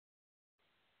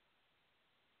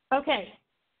Okay,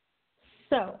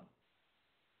 so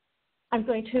I'm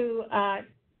going to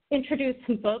introduce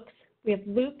some folks. We have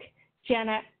Luke,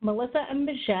 Janet, Melissa, and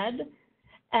Majed.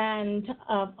 And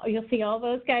you'll see all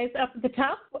those guys up at the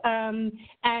top. And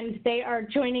they are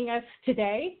joining us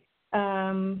today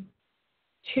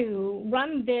to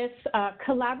run this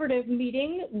collaborative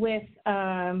meeting with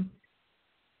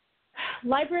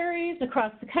libraries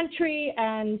across the country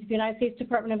and the United States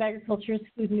Department of Agriculture's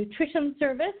Food and Nutrition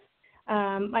Service.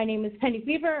 My name is Penny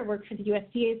Weaver. I work for the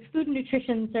USDA's Food and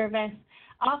Nutrition Service,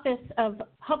 Office of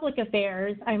Public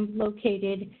Affairs. I'm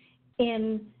located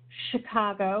in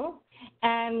Chicago.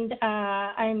 And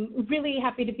I'm really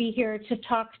happy to be here to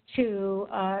talk to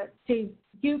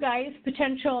you guys,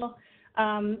 potential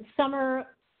summer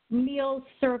meal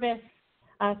service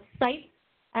sites.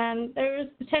 And there's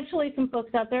potentially some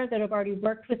folks out there that have already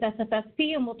worked with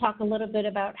SFSP, and we'll talk a little bit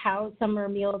about how summer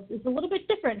meals is a little bit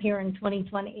different here in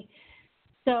 2020.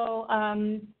 So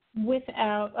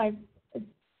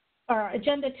our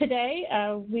agenda today,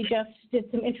 we just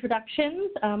did some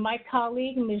introductions. My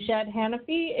colleague, Majed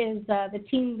Hanafi, is the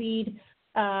team lead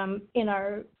in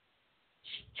our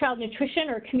child nutrition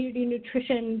or community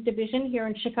nutrition division here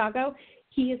in Chicago.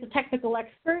 He is a technical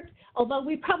expert, although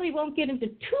we probably won't get into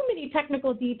too many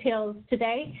technical details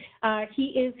today. He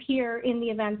is here in the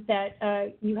event that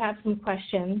you have some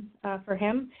questions for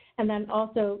him. And then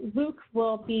also Luke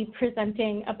will be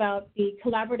presenting about the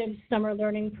Collaborative Summer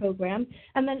Learning Program.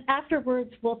 And then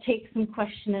afterwards, we'll take some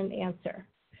question and answer.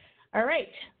 All right,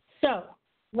 so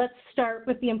let's start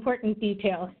with the important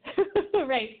details.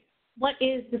 Right, what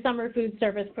is the Summer Food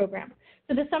Service Program?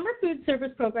 So the Summer Food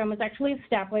Service Program was actually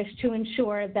established to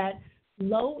ensure that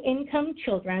low-income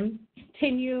children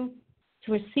continue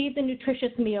to receive the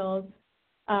nutritious meals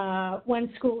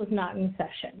when school is not in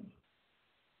session.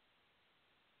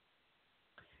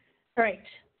 All right,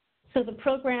 so the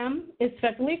program is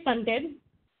federally funded,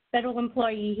 federal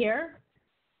employee here,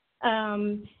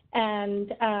 and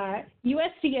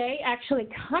USDA actually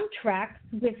contracts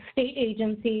with state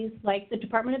agencies like the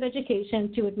Department of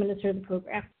Education to administer the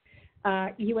program.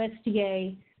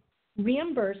 USDA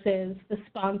reimburses the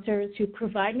sponsors who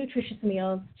provide nutritious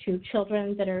meals to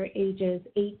children that are ages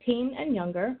 18 and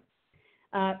younger.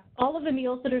 All of the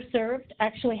meals that are served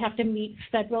actually have to meet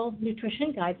federal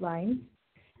nutrition guidelines.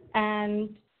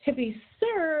 And to be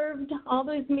served, all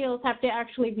those meals have to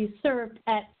actually be served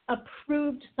at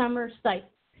approved summer sites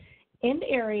in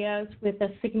areas with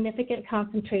a significant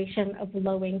concentration of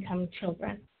low-income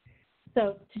children.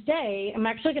 So today, I'm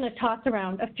actually going to toss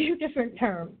around a few different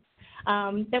terms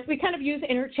that we kind of use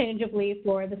interchangeably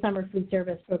for the Summer Food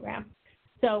Service Program.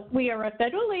 So we are a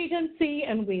federal agency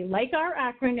and we like our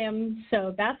acronyms,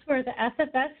 so that's where the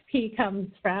SFSP comes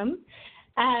from.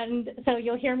 And so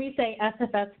you'll hear me say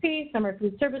SFSP, Summer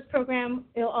Food Service Program.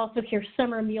 You'll also hear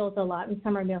summer meals a lot, and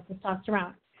summer meals is tossed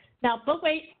around. Now, but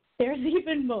wait, there's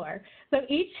even more. So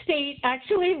each state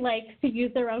actually likes to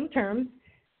use their own terms.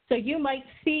 So you might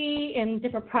see in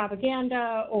different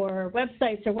propaganda or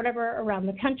websites or whatever around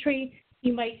the country,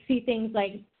 you might see things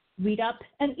like read up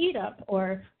and eat up,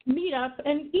 or meet up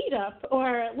and eat up,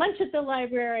 or lunch at the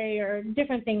library, or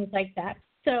different things like that.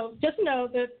 So just know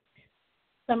that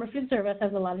Summer Food Service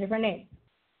has a lot of different names.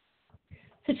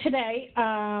 So today,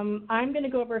 I'm going to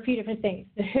go over a few different things: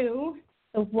 the who,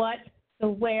 the what, the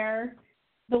where,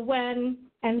 the when,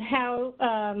 and how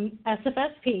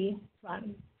SFSP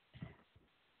runs.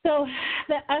 So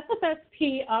the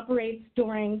SFSP operates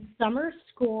during summer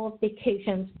school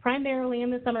vacations, primarily in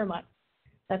the summer months.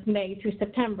 That's May through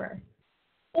September.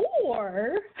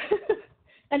 Or,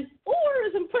 and or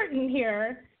is important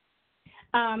here,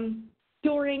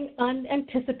 during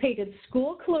unanticipated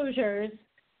school closures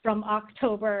from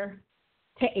October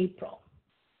to April.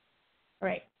 All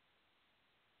right.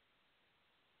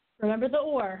 Remember the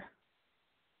or.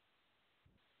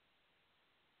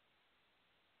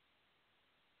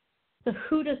 So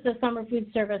who does the Summer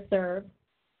Food Service serve?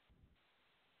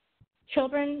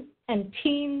 Children and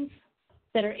teens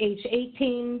that are age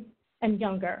 18 and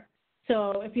younger.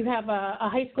 So if you have a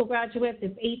high school graduate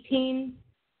that's 18,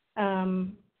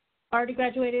 already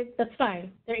graduated, that's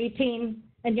fine. They're 18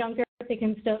 and younger, they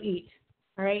can still eat,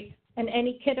 all right? And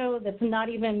any kiddo that's not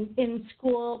even in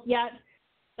school yet,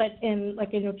 but in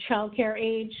like childcare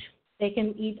age, they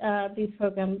can eat these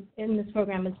programs in this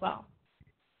program as well.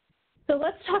 So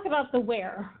let's talk about the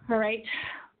where, all right?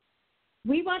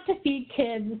 We want to feed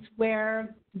kids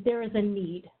where there is a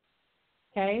need,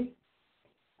 okay?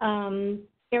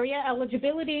 Area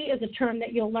eligibility is a term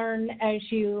that you'll learn as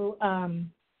you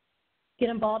get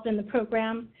involved in the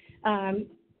program.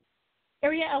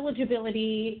 Area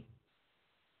eligibility,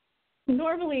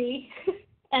 normally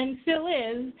and still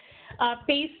is,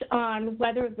 based on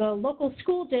whether the local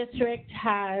school district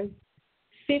has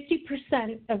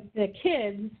 50% of the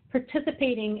kids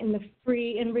participating in the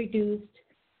free and reduced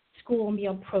school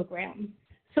meal program.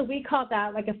 So we call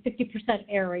that like a 50%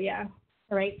 area,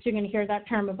 all right? So you're gonna hear that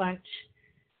term a bunch.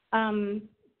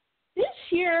 This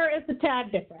year is a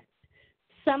tad different.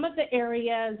 Some of the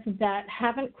areas that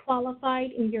haven't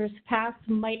qualified in years past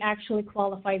might actually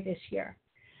qualify this year.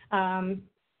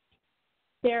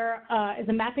 There is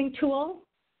a mapping tool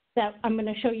that I'm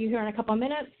going to show you here in a couple of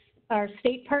minutes. Our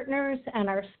state partners and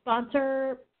our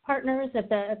sponsor partners at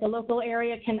the local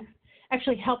area can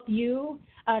actually help you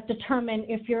determine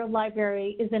if your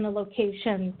library is in a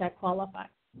location that qualifies.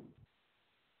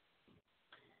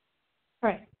 All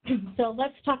right, so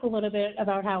let's talk a little bit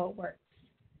about how it works.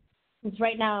 Because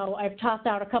right now, I've tossed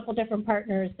out a couple different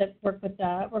partners that work with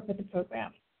the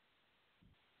program.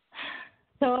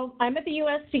 So I'm at the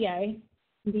USDA.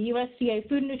 The USDA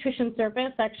Food and Nutrition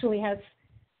Service actually has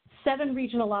 7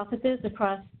 regional offices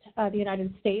across the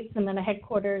United States, and then a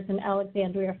headquarters in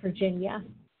Alexandria, Virginia.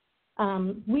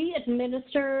 We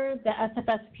administer the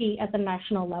SFSP at the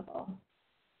national level.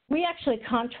 We actually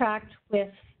contract with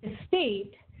the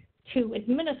state to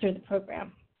administer the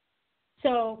program.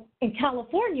 So in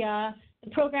California, the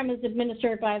program is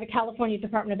administered by the California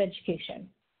Department of Education.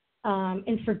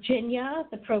 In Virginia,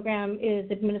 the program is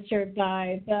administered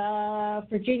by the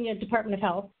Virginia Department of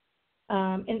Health.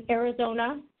 In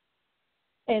Arizona,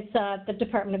 it's the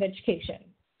Department of Education.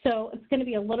 So it's going to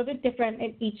be a little bit different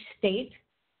in each state.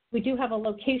 We do have a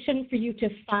location for you to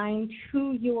find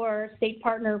who your state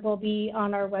partner will be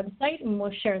on our website, and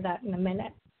we'll share that in a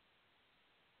minute.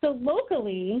 So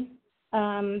locally,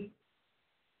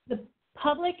 the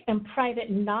public and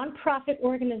private nonprofit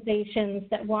organizations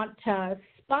that want to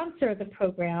sponsor the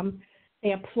program,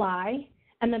 they apply,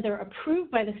 and then they're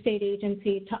approved by the state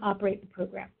agency to operate the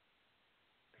program.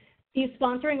 These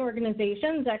sponsoring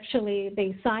organizations, actually,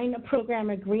 they sign a program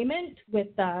agreement with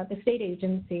the state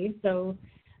agency. So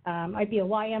I'd be a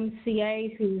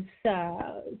YMCA who's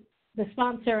the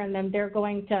sponsor, and then they're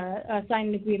going to sign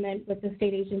an agreement with the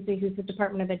state agency who's the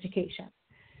Department of Education.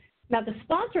 Now, the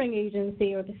sponsoring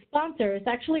agency or the sponsor is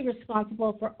actually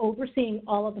responsible for overseeing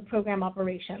all of the program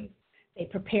operations. They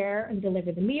prepare and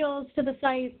deliver the meals to the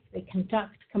sites, they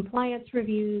conduct compliance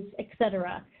reviews, et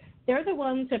cetera. They're the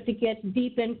ones who have to get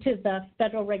deep into the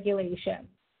federal regulation,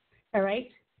 all right?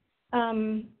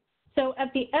 So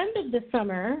at the end of the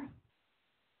summer,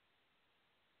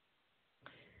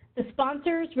 the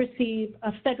sponsors receive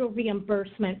a federal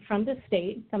reimbursement from the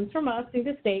state, comes from us through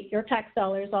the state, your tax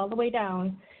dollars all the way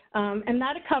down, and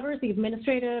that covers the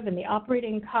administrative and the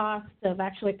operating costs of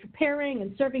actually preparing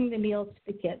and serving the meals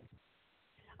to the kids.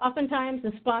 Oftentimes,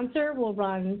 the sponsor will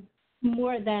run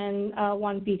more than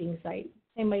one feeding site.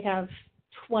 They might have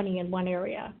 20 in one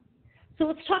area. So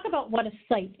let's talk about what a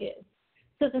site is.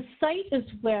 So the site is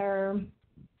where,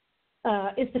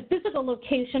 is the physical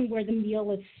location where the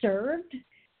meal is served.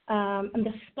 And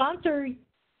the sponsor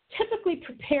typically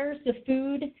prepares the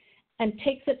food and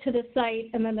takes it to the site,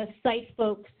 and then the site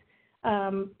folks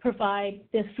provide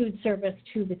the food service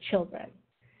to the children.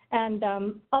 And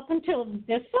up until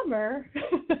this summer,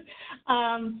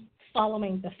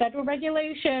 following the federal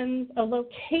regulations, a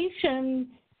location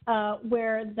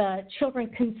where the children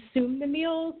consume the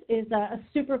meals is a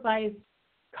supervised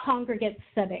congregate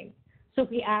setting. So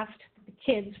we asked the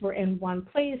kids were in one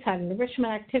place, had an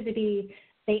enrichment activity,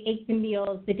 they ate the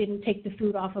meals, they didn't take the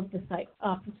food off the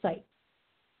site.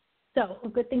 So a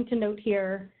good thing to note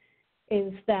here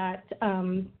is that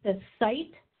the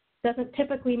site doesn't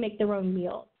typically make their own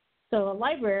meals. So a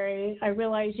library, I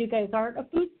realize you guys aren't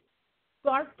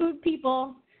food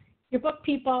people, you're book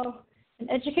people,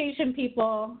 and education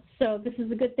people. So this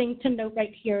is a good thing to note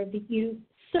right here that you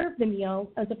serve the meal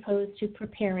as opposed to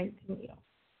preparing the meal.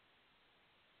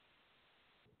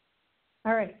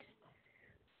 All right.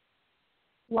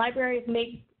 Libraries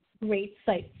make great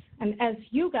sites. And as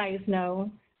you guys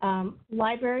know,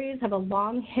 libraries have a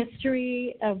long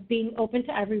history of being open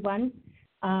to everyone.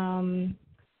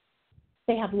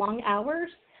 They have long hours.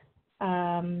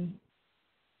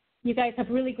 You guys have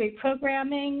really great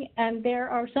programming, and there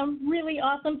are some really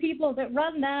awesome people that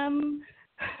run them.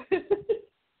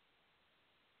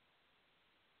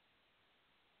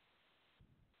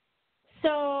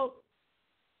 So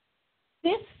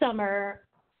this summer,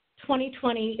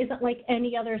 2020 isn't like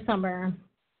any other summer.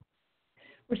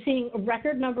 We're seeing a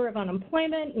record number of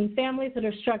unemployment and families that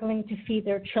are struggling to feed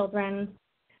their children.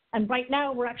 And right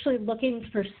now, we're actually looking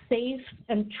for safe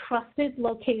and trusted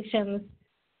locations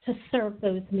to serve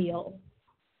those meals.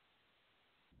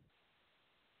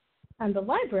 And the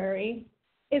library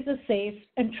is a safe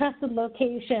and trusted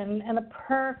location and a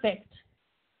perfect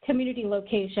community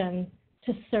location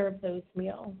to serve those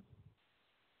meals.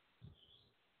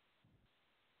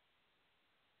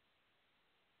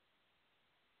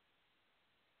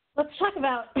 Let's talk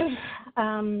about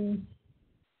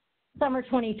summer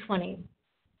 2020.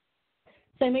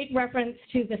 So I made reference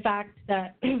to the fact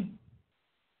that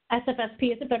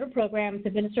SFSP is a federal program. It's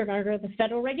administered under the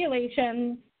federal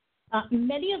regulations.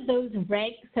 Many of those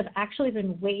regs have actually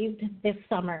been waived this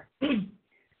summer.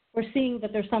 We're seeing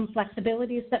that there's some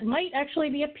flexibilities that might actually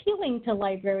be appealing to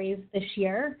libraries this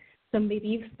year. So maybe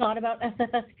you've thought about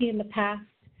SFSP in the past.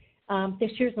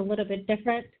 This year's a little bit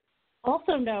different.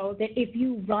 Also know that if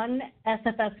you run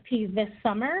SFSP this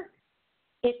summer,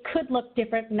 it could look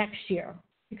different next year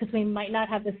because we might not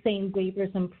have the same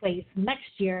waivers in place next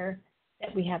year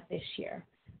that we have this year.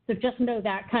 So just know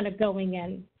that kind of going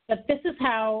in. But this is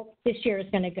how this year is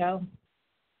going to go.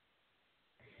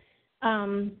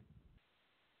 Some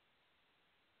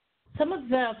of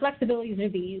the flexibilities are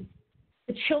these.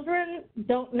 The children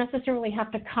don't necessarily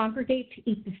have to congregate to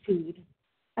eat the food,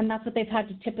 and that's what they've had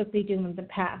to typically do in the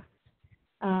past.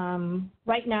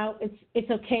 Right now, it's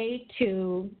okay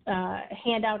to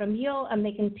hand out a meal and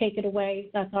they can take it away.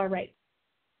 That's all right.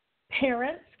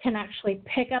 Parents can actually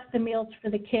pick up the meals for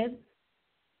the kids.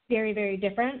 Very, very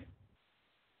different.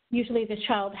 Usually the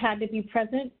child had to be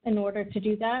present in order to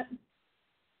do that.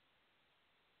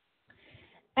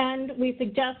 And we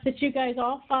suggest that you guys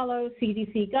all follow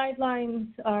CDC guidelines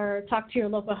or talk to your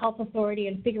local health authority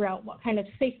and figure out what kind of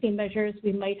safety measures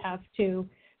we might have to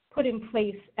put in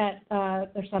place at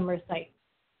the summer site.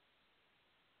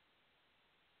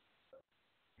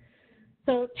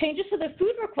 So changes to the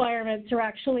food requirements are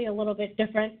actually a little bit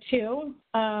different too.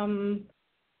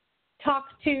 Talk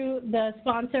to the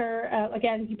sponsor.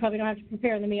 Again, you probably don't have to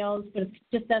prepare the meals, but it's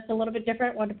just that's a little bit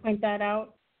different. I wanted to point that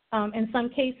out. In some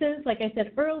cases, like I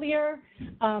said earlier,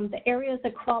 the areas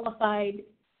that qualified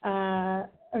or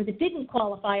that didn't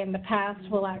qualify in the past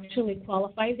will actually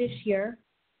qualify this year.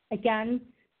 Again,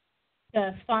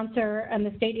 the sponsor and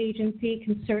the state agency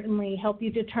can certainly help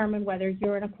you determine whether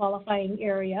you're in a qualifying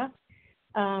area.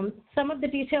 Some of the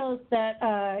details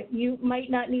that you might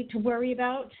not need to worry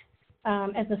about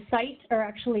as a site are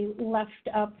actually left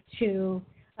up to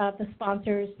the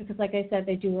sponsors because, like I said,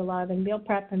 they do a lot of the meal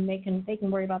prep and they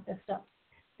can worry about this stuff.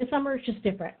 The summer is just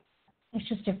different. It's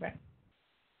just different.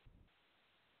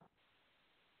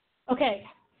 Okay,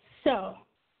 so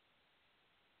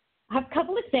I have a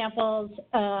couple examples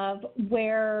of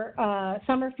where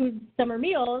summer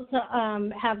meals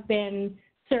have been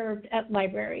served at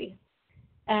libraries.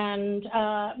 And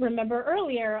remember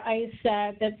earlier, I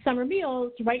said that summer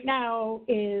meals right now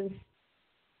is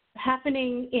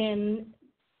happening in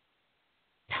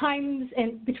times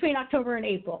between October and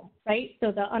April, right?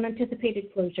 So the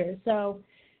unanticipated closures. So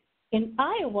in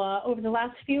Iowa, over the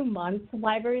last few months,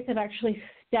 libraries have actually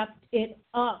stepped it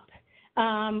up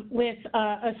with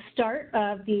a start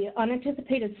of the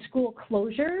unanticipated school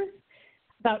closures.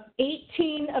 About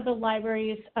 18 of the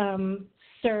libraries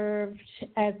served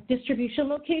as distribution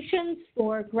locations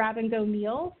for grab-and-go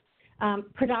meals,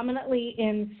 predominantly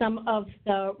in some of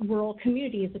the rural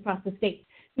communities across the state.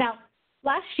 Now,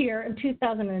 last year, in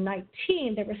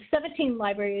 2019, there were 17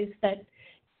 libraries that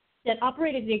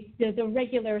operated the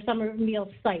regular summer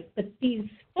meal site, but these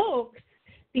folks,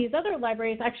 these other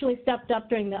libraries actually stepped up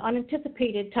during the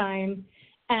unanticipated time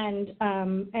and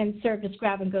served as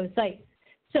grab-and-go sites.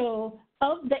 So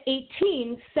of the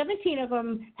 18, 17 of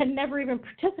them had never even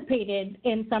participated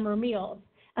in summer meals.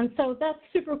 And so that's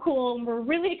super cool, and we're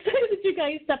really excited that you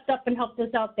guys stepped up and helped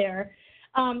us out there.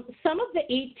 Some of the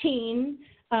 18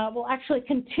 will actually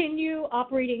continue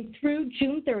operating through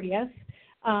June 30th,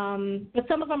 but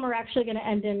some of them are actually going to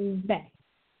end in May.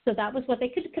 So that was what they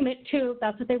could commit to.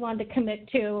 That's what they wanted to commit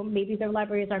to. Maybe their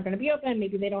libraries aren't going to be open.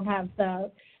 Maybe they don't have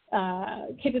the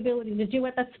capability to do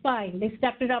it. That's fine. They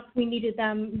stepped it up. We needed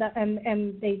them,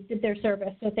 and they did their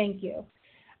service, so thank you.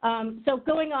 So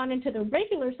going on into the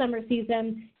regular summer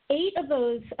season, 8 of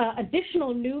those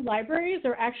additional new libraries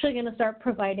are actually going to start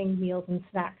providing meals and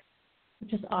snacks,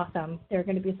 which is awesome. They're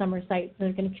going to be summer sites, and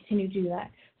they're going to continue to do that.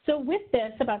 So with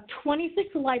this, about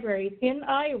 26 libraries in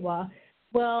Iowa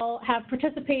will have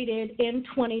participated in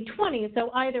 2020.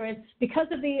 So either it's because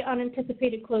of the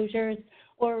unanticipated closures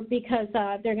or because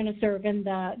they're going to serve in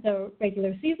the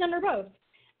regular season, or both.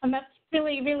 And that's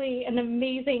really, really an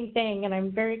amazing thing, and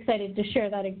I'm very excited to share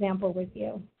that example with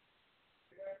you.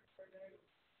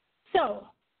 So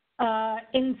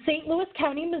in St. Louis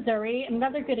County, Missouri,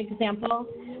 another good example,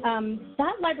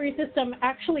 that library system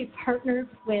actually partnered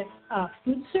with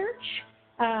Food Search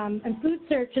and Food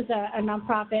Search is a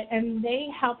nonprofit, and they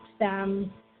helped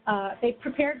them, they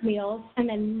prepared meals, and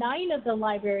then 9 of the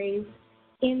libraries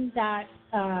in that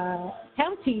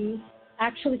county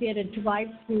actually did a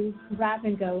drive-through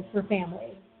grab-and-go for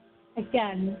families.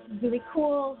 Again, really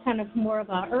cool, kind of more of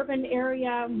an urban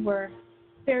area. We're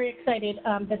very excited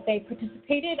that they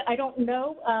participated. I don't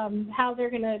know how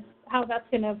that's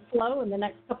gonna flow in the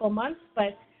next couple of months,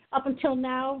 but up until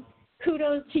now,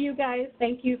 kudos to you guys.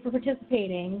 Thank you for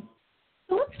participating.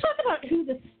 So let's talk about who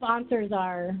the sponsors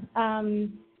are.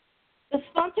 The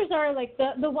sponsors are like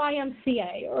the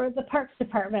YMCA or the Parks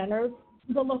Department or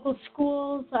the local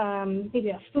schools, maybe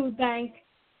a food bank.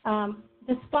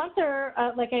 The sponsor,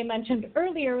 like I mentioned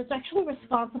earlier, was actually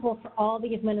responsible for all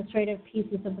the administrative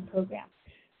pieces of the program.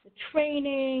 The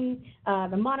training,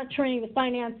 the monitoring, the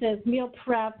finances, meal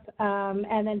prep,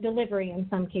 and then delivery in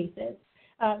some cases.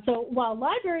 So while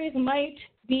libraries might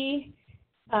be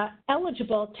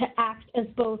eligible to act as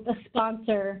both a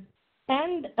sponsor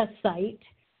and a site,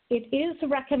 it is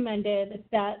recommended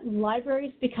that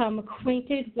libraries become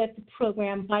acquainted with the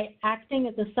program by acting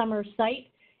as a summer site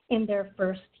in their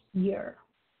first year,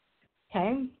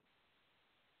 okay?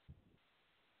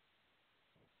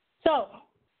 So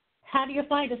how do you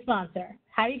find a sponsor?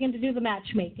 How are you going to do the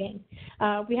matchmaking?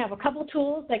 We have a couple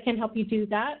tools that can help you do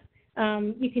that.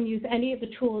 You can use any of the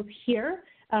tools here.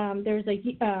 There's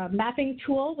a mapping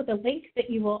tool with a link that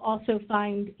you will also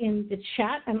find in the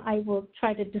chat, and I will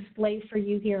try to display for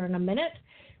you here in a minute.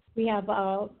 We have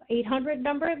a 800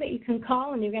 number that you can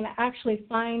call, and you're going to actually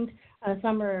find a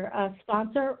summer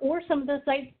sponsor or some of the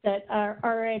sites that are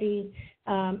already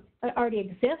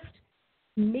exist.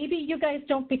 Maybe you guys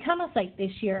don't become a site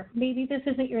this year. Maybe this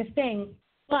isn't your thing,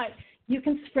 but you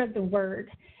can spread the word.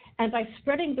 And by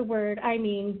spreading the word, I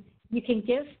mean you can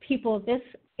give people this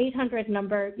 800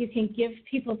 number. You can give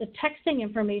people the texting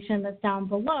information that's down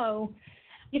below.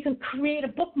 You can create a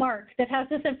bookmark that has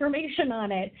this information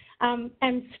on it,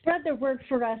 and spread the word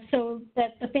for us so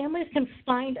that the families can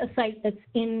find a site that's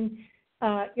in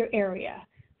your area.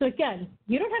 So again,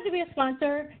 you don't have to be a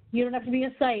sponsor, you don't have to be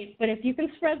a site, but if you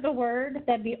can spread the word,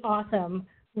 that'd be awesome.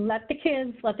 Let the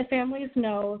kids, let the families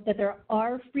know that there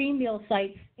are free meal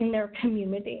sites in their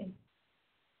community.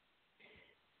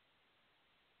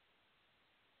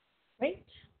 Right?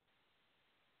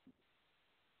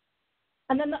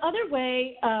 And then the other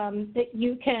way that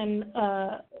you can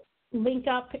link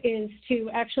up is to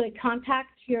actually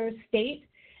contact your state.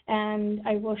 And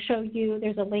I will show you,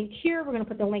 there's a link here. We're going to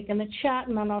put the link in the chat,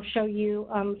 and then I'll show you,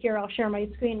 here I'll share my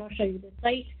screen, I'll show you the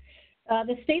site.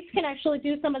 The states can actually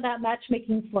do some of that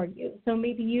matchmaking for you. So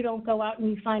maybe you don't go out and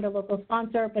you find a local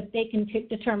sponsor, but they can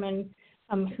determine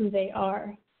who they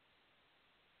are.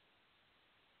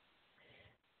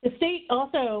 The state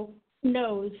also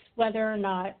knows whether or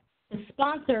not the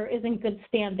sponsor is in good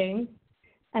standing,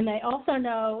 and they also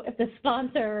know if the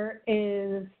sponsor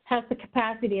has the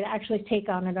capacity to actually take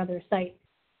on another site.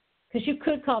 Because you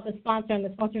could call the sponsor and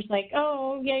the sponsor's like,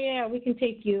 oh, yeah, we can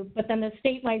take you. But then the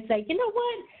state might say, you know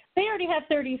what, they already have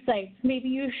 30 sites. Maybe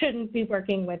you shouldn't be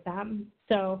working with them.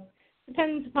 So it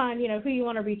depends upon, who you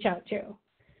want to reach out to.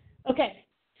 Okay,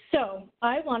 so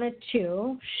I wanted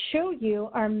to show you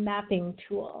our mapping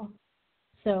tool.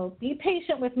 So be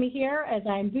patient with me here as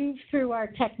I move through our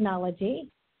technology.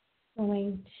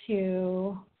 Going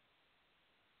to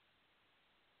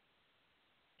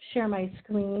share my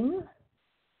screen.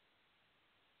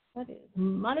 That is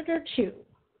monitor 2.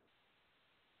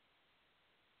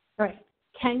 All right,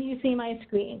 can you see my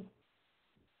screen?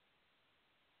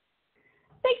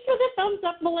 Thanks for the thumbs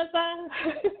up, Melissa.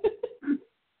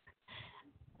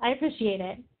 I appreciate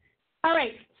it. All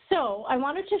right, so I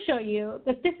wanted to show you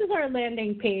that this is our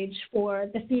landing page for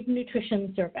the Food and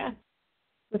Nutrition Survey.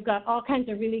 We've got all kinds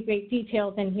of really great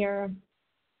details in here.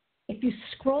 If you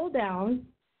scroll down,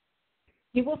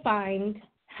 you will find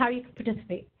how you can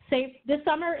participate. Say this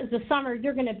summer is the summer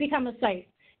you're going to become a site.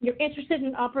 You're interested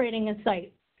in operating a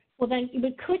site. Well, then you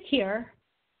would click here,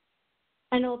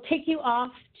 and it'll take you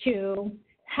off to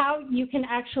how you can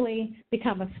actually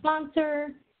become a sponsor,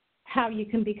 how you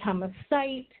can become a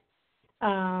site,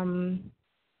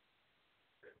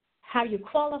 how you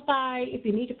qualify, if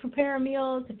you need to prepare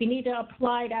meals, if you need to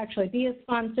apply to actually be a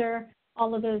sponsor,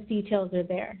 all of those details are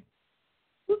there.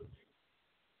 Oops.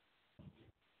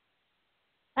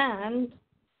 And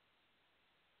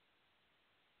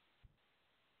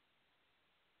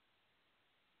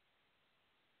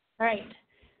all right,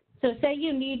 so say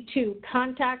you need to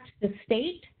contact the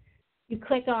state, you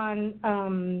click on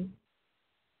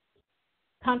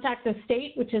contact the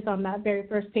state, which is on that very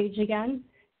first page again.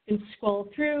 You can scroll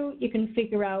through, you can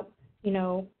figure out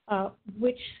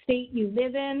which state you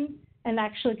live in, and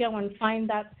actually go and find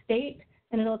that state,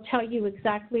 and it'll tell you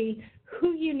exactly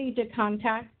who you need to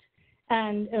contact,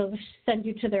 and it'll send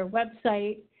you to their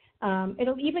website.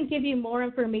 It'll even give you more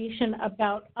information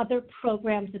about other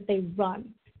programs that they run,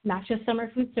 not just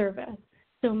summer food service.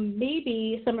 So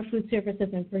maybe summer food service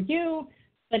isn't for you,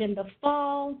 but in the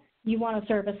fall, you want to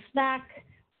serve a snack,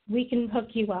 we can hook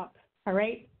you up, all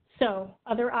right? So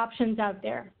other options out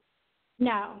there.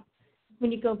 Now,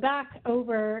 when you go back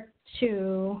over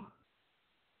to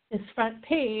this front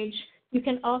page, you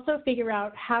can also figure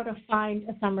out how to find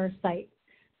a summer site.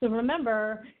 So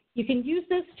remember, you can use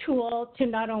this tool to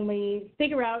not only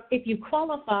figure out if you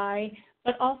qualify,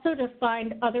 but also to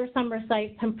find other summer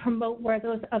sites and promote where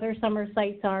those other summer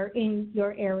sites are in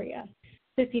your area.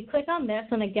 So if you click on this,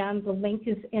 and again, the link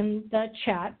is in the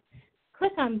chat,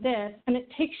 click on this, and it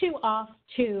takes you off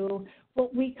to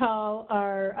what we call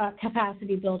our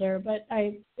capacity builder,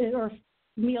 or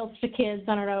Meals for Kids,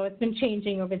 I don't know, it's been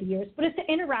changing over the years, but it's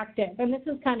interactive, and this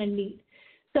is kind of neat.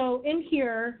 So in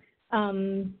here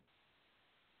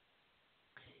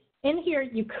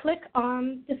you click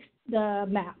on the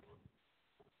map.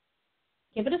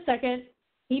 Give it a second,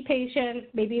 be patient.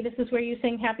 Maybe this is where you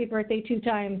sing happy birthday 2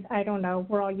 times. I don't know,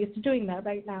 we're all used to doing that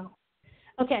right now.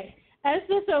 Okay, as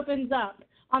this opens up,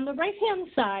 on the right-hand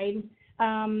side,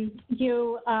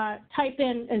 you type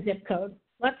in a zip code.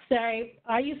 Let's say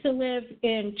I used to live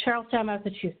in Charlestown,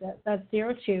 Massachusetts. That's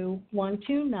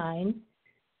 02129,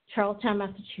 Charlestown,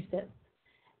 Massachusetts.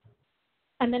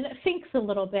 And then it thinks a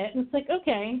little bit, and it's like,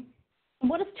 okay. And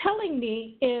what it's telling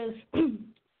me is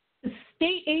the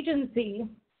state agency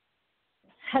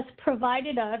has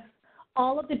provided us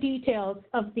all of the details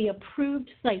of the approved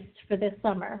sites for this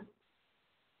summer.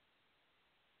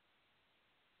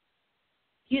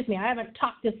 Excuse me, I haven't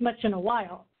talked this much in a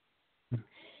while.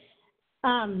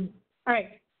 All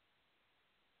right.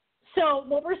 So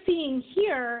what we're seeing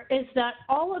here is that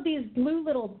all of these blue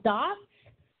little dots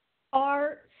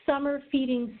are summer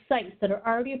feeding sites that are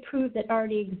already approved, that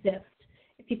already exist.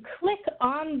 If you click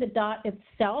on the dot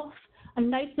itself, a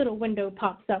nice little window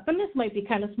pops up. And this might be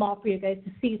kind of small for you guys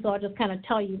to see, so I'll just kind of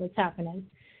tell you what's happening.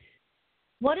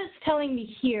 What it's telling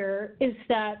me here is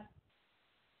that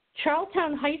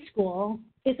Charlestown High School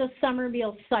is a summer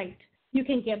meal site. You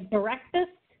can get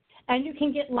breakfast and you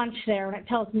can get lunch there, and it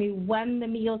tells me when the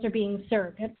meals are being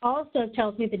served. It also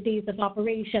tells me the days of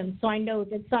operation, so I know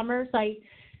that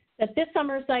this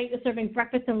summer site is serving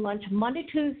breakfast and lunch Monday,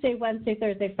 Tuesday, Wednesday,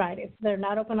 Thursday, Friday. So they're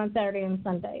not open on Saturday and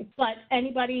Sunday. But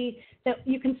anybody that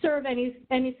you can serve any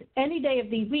day of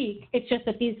the week, it's just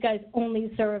that these guys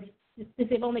only serve,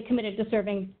 they've only committed to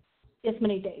serving this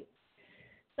many days.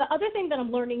 The other thing that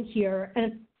I'm learning here,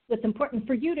 and what's important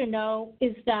for you to know,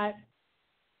 is that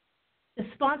the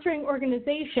sponsoring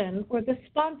organization, or the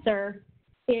sponsor,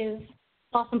 is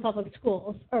Boston Public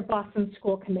Schools, or Boston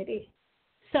School Committee.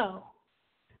 So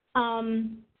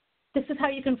this is how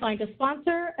you can find a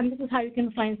sponsor, and this is how you can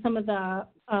find some of the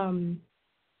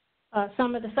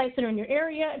sites that are in your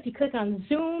area. If you click on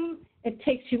Zoom, it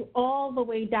takes you all the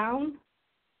way down,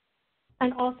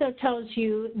 and also tells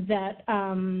you that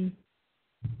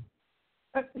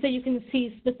so you can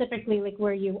see specifically like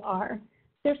where you are.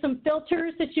 There's some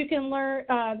filters that you can learn,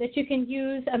 that you can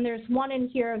use, and there's one in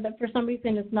here that for some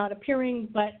reason is not appearing,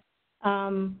 but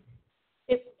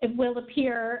it will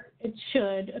appear, it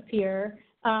should appear,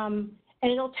 and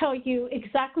it'll tell you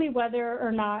exactly whether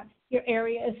or not your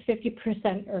area is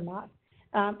 50% or not.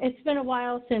 It's been a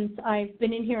while since I've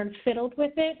been in here and fiddled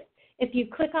with it. If you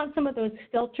click on some of those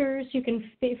filters, you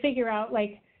can figure out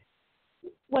like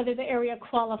whether the area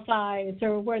qualifies,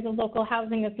 or where the local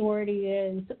housing authority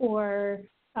is, or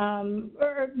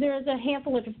there's a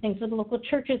handful of different things where the local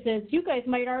churches is. You guys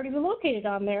might already be located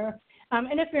on there.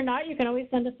 And if you're not, you can always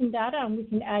send us some data and we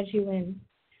can add you in.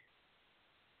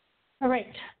 All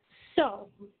right, so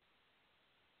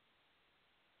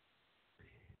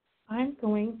I'm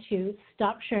going to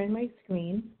stop sharing my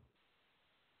screen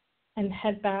and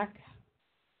head back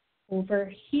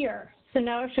over here. So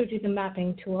now I've showed you the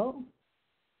mapping tool.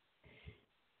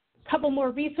 Couple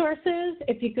more resources.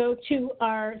 If you go to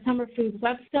our Summer Foods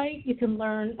website, you can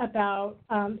learn about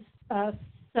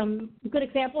some good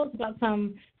examples about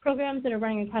some programs that are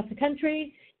running across the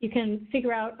country. You can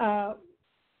figure out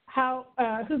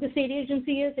who the state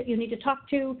agency is that you need to talk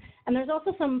to. And there's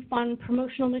also some fun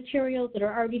promotional materials that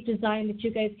are already designed that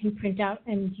you guys can print out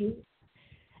and use.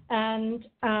 And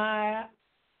I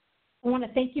want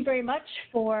to thank you very much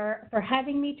for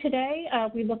having me today.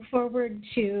 We look forward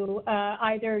to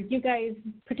either you guys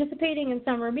participating in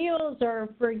summer meals, or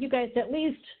for you guys to at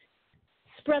least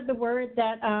spread the word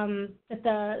that, that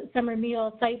the summer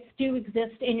meal sites do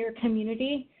exist in your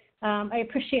community. I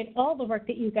appreciate all the work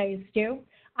that you guys do.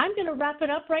 I'm going to wrap it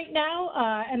up right now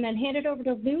and then hand it over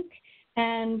to Luke,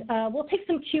 and we'll take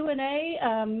some Q&A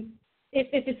if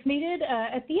it's needed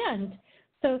at the end.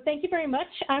 So thank you very much.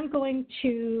 I'm going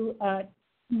to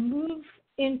move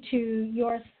into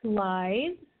your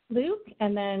slides, Luke,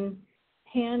 and then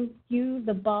hand you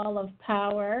the ball of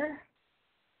power.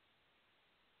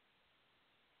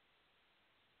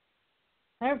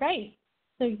 All right,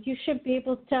 so you should be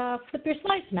able to flip your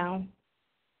slides now.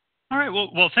 All right,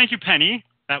 well, thank you, Penny.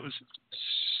 That was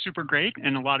super great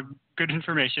and a lot of good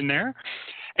information there.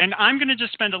 And I'm going to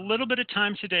just spend a little bit of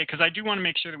time today because I do want to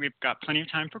make sure that we've got plenty of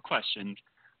time for questions.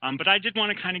 But I did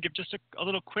want to kind of give just a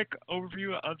little quick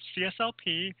overview of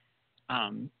CSLP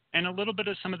and a little bit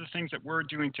of some of the things that we're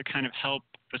doing to kind of help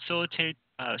facilitate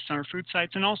summer food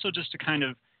sites, and also just to kind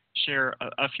of share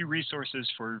a few resources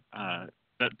for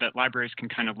that libraries can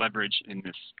kind of leverage in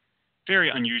this very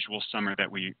unusual summer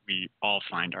that we all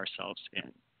find ourselves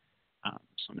in. So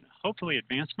I'm going to hopefully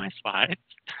advance my slides.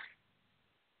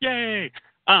 Yay!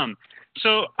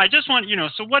 So I just want,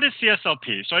 so what is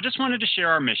CSLP? So I just wanted to share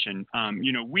our mission.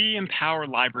 We empower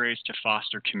libraries to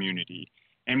foster community,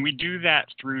 and we do that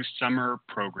through summer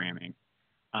programming.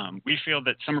 We feel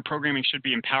that summer programming should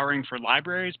be empowering for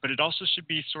libraries, but it also should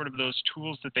be sort of those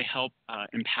tools that they help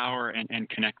empower and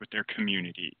connect with their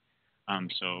community.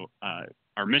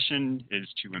 Our mission is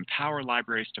to empower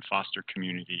libraries to foster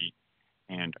community,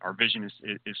 and our vision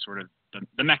is sort of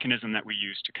the mechanism that we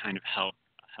use to kind of help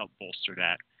bolster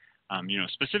that.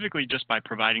 Specifically just by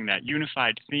providing that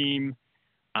unified theme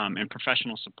and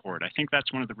professional support. I think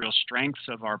that's one of the real strengths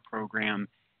of our program,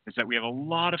 is that we have a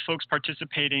lot of folks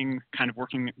participating, kind of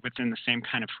working within the same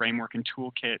kind of framework and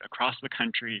toolkit across the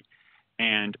country.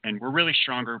 And we're really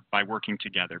stronger by working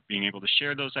together, being able to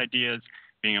share those ideas,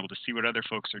 being able to see what other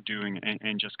folks are doing,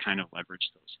 and just kind of leverage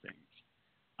those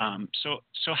things.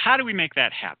 So how do we make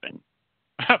that happen?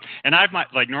 And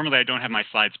normally I don't have my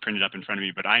slides printed up in front of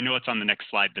me, but I know it's on the next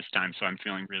slide this time, so I'm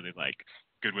feeling really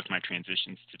good with my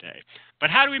transitions today.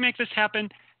 But how do we make this happen?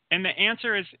 And the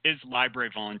answer is library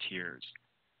volunteers.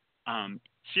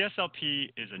 CSLP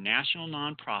is a national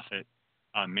nonprofit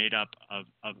made up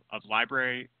of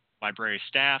library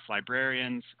staff,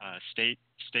 librarians, state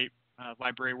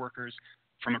library workers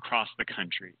from across the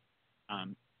country.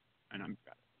 And I've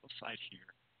got a little slide here.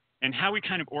 And how we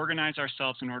kind of organize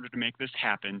ourselves in order to make this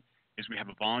happen is we have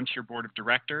a volunteer board of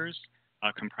directors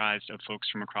comprised of folks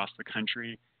from across the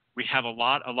country. We have a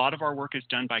lot of our work is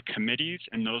done by committees,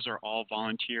 and those are all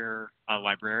volunteer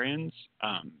librarians,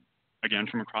 again,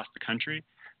 from across the country.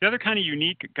 The other kind of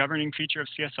unique governing feature of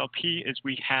CSLP is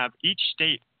we have each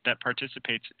state that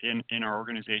participates in our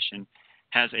organization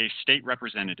has a state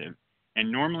representative.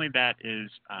 And normally that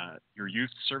is your youth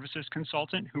services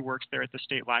consultant who works there at the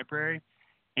state library.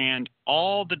 And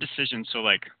all the decisions, so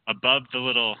like above the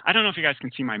little, I don't know if you guys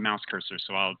can see my mouse cursor,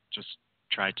 so I'll just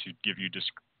try to give you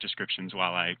descriptions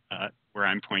while where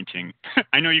I'm pointing.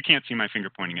 I know you can't see my finger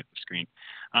pointing at the screen,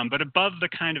 but above the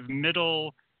kind of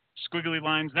middle squiggly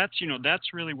lines,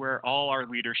 that's really where all our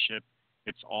leadership,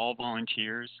 it's all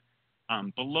volunteers.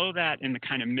 Below that, in the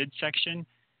kind of midsection,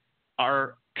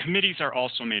 our committees are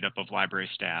also made up of library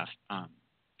staff.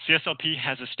 CSLP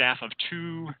has a staff of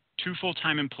two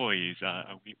full-time employees.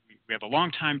 We have a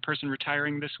long-time person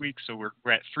retiring this week, so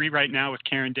we're at 3 right now with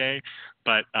Karen Day.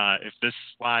 But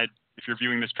if you're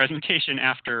viewing this presentation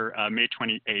after May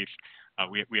 28th,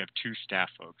 we have 2 staff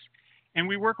folks. And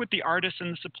we work with the artists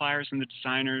and the suppliers and the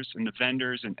designers and the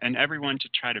vendors and everyone to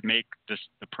try to make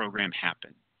the program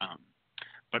happen.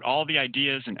 But all the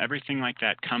ideas and everything like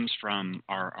that comes from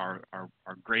our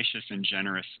gracious and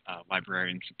generous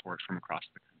librarian support from across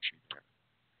the country there.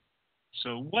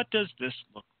 So what does this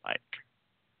look like?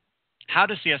 How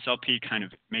does CSLP kind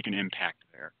of make an impact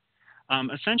there?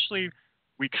 Essentially,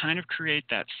 we kind of create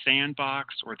that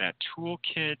sandbox or that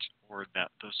toolkit or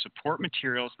those support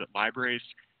materials that libraries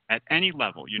at any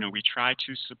level, we try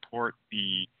to support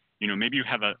maybe you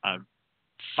have a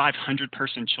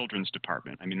 500-person children's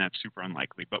department. I mean, that's super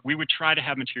unlikely, but we would try to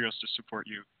have materials to support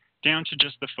you down to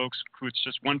just the folks who it's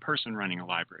just one person running a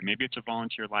library. Maybe it's a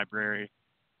volunteer library,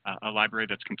 a library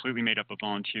that's completely made up of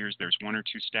volunteers. There's 1 or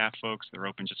 2 staff folks. They're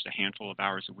open just a handful of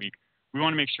hours a week. We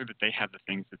want to make sure that they have the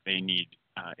things that they need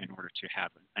in order to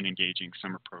have an engaging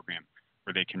summer program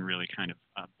where they can really kind of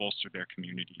bolster their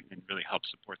community and really help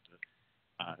support the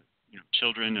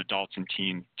children, adults, and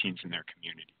teens in their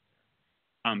community.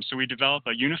 So we develop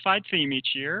a unified theme each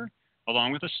year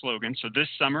along with a slogan. So this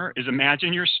summer is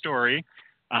Imagine Your Story.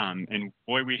 And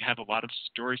boy, we have a lot of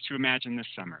stories to imagine this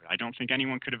summer. I don't think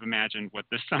anyone could have imagined what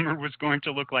this summer was going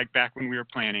to look like back when we were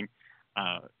planning.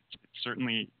 It's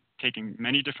certainly taking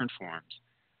many different forms.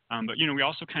 But, we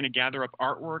also kind of gather up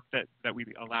artwork that we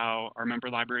allow our member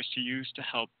libraries to use to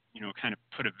help, kind of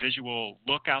put a visual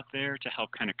look out there to help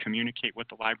kind of communicate what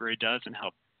the library does and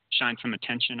help shine some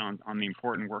attention on the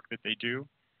important work that they do.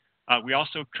 We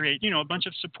also create, a bunch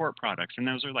of support products, and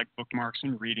those are like bookmarks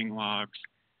and reading logs,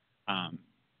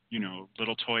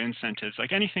 little toy incentives,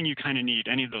 like anything you kind of need,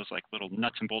 any of those like little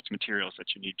nuts and bolts materials that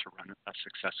you need to run a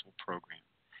successful program.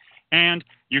 And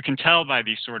you can tell by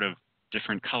these sort of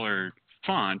different colored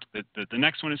font that the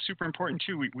next one is super important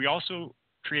too. We also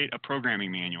create a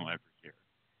programming manual every year.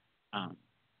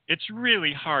 It's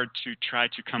really hard to try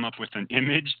to come up with an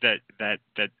image that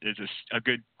is a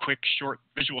good, quick, short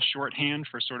visual shorthand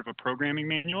for sort of a programming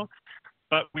manual,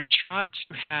 but we try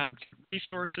to have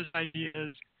resources,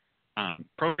 ideas,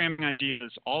 programming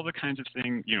ideas, all the kinds of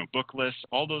things, book lists,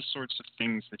 all those sorts of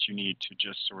things that you need to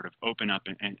just sort of open up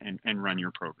and run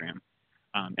your program.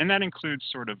 And that includes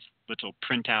sort of little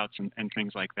printouts and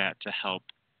things like that to help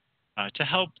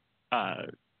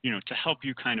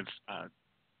you kind of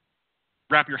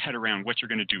wrap your head around what you're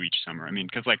going to do each summer. I mean,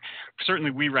 because like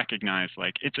certainly we recognize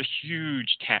like it's a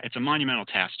huge it's a monumental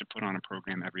task to put on a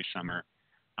program every summer,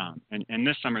 and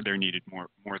this summer they're needed more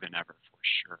than ever for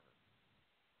sure.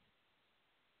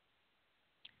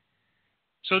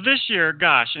 So this year,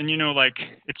 gosh, and like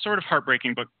it's sort of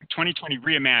heartbreaking, but 2020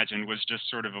 Reimagined was just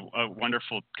sort of a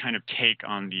wonderful kind of take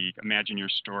on the Imagine Your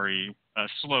Story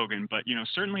slogan. But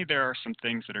certainly there are some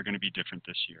things that are going to be different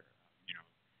this year.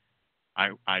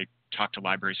 I talk to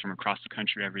libraries from across the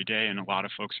country every day, and a lot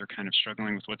of folks are kind of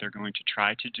struggling with what they're going to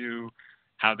try to do,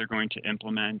 how they're going to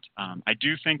implement. I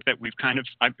do think that we've kind of,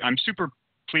 I'm super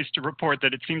pleased to report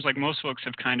that it seems like most folks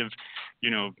have kind of,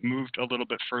 moved a little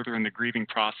bit further in the grieving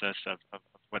process of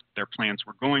what their plans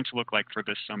were going to look like for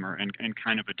this summer and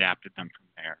kind of adapted them from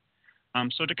there.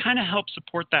 So to kind of help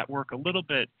support that work a little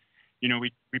bit,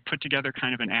 we put together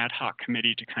kind of an ad hoc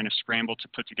committee to kind of scramble to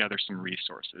put together some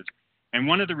resources. And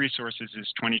one of the resources is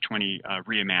 2020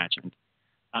 Reimagined.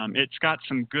 It's got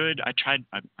some good,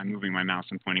 I'm moving my mouse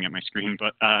and pointing at my screen,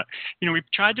 but,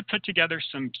 we've tried to put together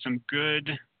some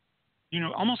good,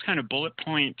 almost kind of bullet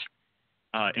point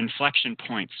inflection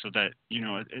points so that,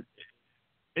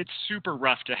 it's super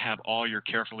rough to have all your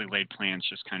carefully laid plans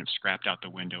just kind of scrapped out the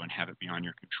window and have it beyond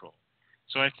your control.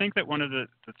 So I think that one of the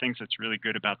things that's really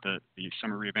good about the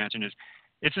Summer Reimagined is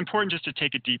it's important just to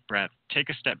take a deep breath, take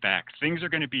a step back. Things are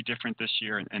going to be different this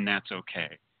year, and that's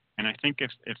okay. And I think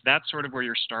if that's sort of where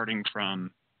you're starting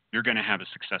from, you're going to have a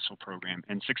successful program.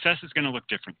 And success is going to look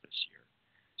different this year.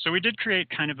 So we did create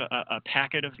kind of a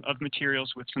packet of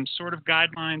materials with some sort of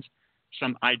guidelines,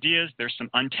 some ideas. There's some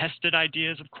untested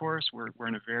ideas, of course. We're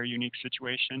in a very unique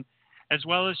situation, as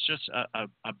well as just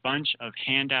a bunch of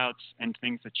handouts and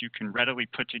things that you can readily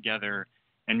put together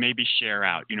and maybe share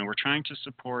out. We're trying to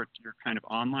support your kind of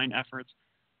online efforts,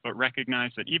 but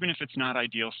recognize that even if it's not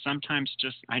ideal, sometimes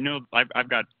I know I've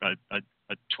got a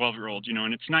 12-year-old,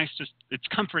 and it's nice, it's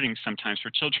comforting sometimes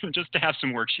for children just to have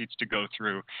some worksheets to go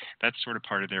through. That's sort of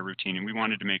part of their routine, and we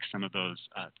wanted to make some of those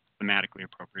thematically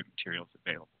appropriate materials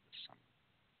available this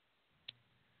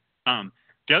summer.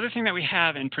 The other thing that we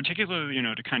have, and particularly,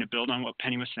 to kind of build on what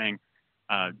Penny was saying,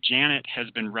 Janet has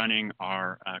been running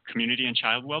our Community and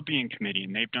Child Wellbeing Committee,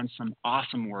 and they've done some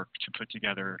awesome work to put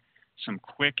together some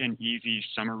quick and easy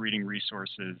summer reading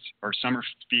resources or summer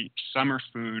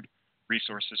food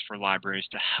resources for libraries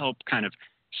to help kind of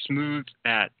smooth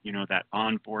that, that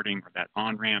onboarding or that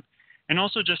on-ramp, and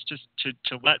also just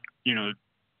to let,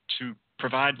 to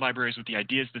provide libraries with the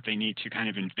ideas that they need to kind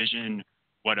of envision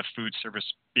what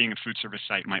being a food service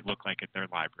site might look like at their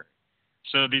library.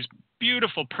 So these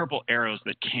beautiful purple arrows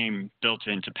that came built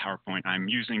into PowerPoint, I'm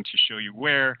using to show you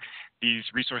where these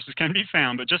resources can be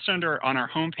found. But just on our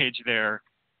homepage there,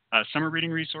 Summer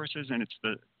Reading Resources, and it's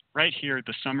right here,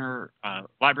 the Summer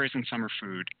Libraries and Summer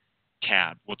Food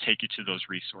tab will take you to those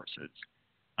resources.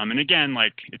 And again,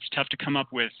 like it's tough to come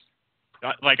up with,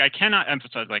 I cannot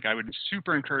emphasize, I would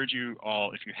super encourage you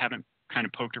all, if you haven't kind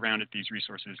of poked around at these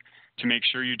resources, to make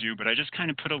sure you do. But I just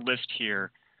kind of put a list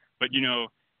here. But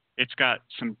it's got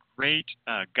some great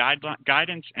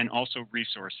guidance and also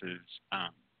resources,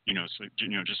 so,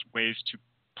 just ways to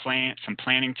plan, some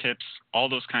planning tips, all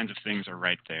those kinds of things are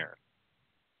right there.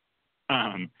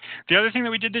 The other thing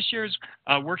that we did this year is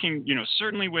working,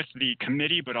 certainly with the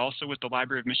committee, but also with the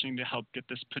Library of Michigan to help get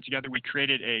this put together. We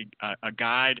created a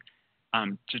guide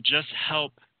to just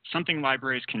help, something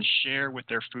libraries can share with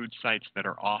their food sites that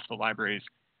are off the library's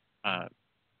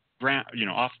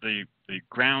off the the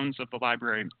grounds of the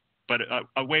library, but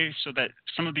a way so that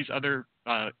some of these other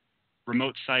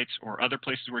remote sites or other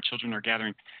places where children are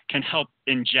gathering can help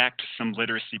inject some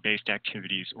literacy-based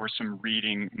activities or some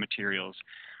reading materials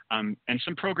and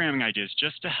some programming ideas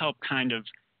just to help kind of,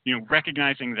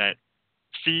 recognizing that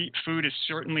food is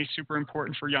certainly super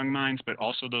important for young minds, but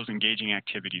also those engaging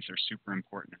activities are super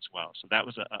important as well. So that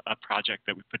was a project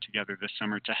that we put together this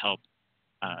summer to help.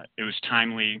 It was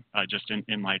timely just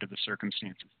in light of the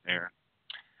circumstances there.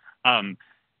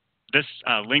 This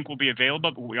link will be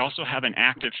available, but we also have an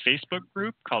active Facebook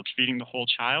group called Feeding the Whole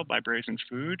Child, Libraries and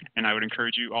Food, and I would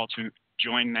encourage you all to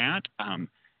join that.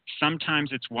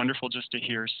 Sometimes it's wonderful just to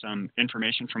hear some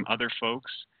information from other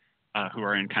folks who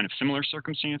are in kind of similar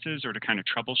circumstances, or to kind of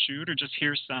troubleshoot, or just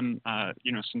hear some,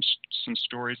 some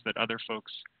stories that other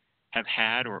folks have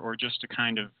had, or just to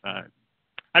kind of,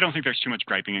 I don't think there's too much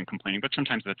griping and complaining, but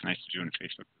sometimes that's nice to do in a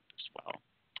Facebook group as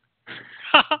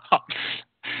well.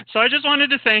 So I just wanted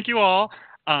to thank you all.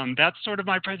 That's sort of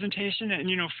my presentation, and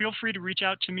feel free to reach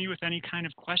out to me with any kind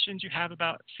of questions you have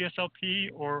about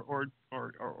CSLP, or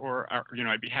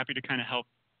I'd be happy to kind of help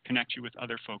connect you with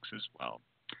other folks as well.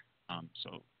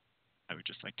 So I would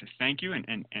just like to thank you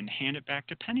and hand it back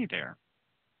to Penny there.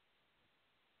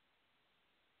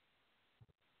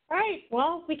 All right,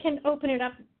 well, we can open it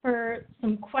up for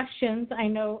some questions. I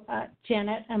know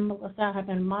Janet and Melissa have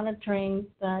been monitoring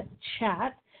the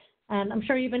chat, and I'm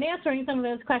sure you've been answering some of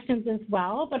those questions as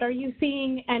well, but are you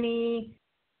seeing any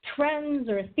trends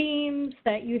or themes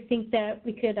that you think that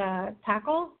we could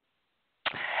tackle?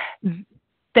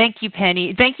 Thank you,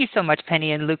 Penny. Thank you so much,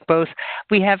 Penny and Luke, both.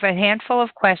 We have a handful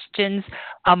of questions.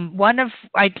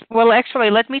 Well, actually,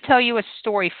 let me tell you a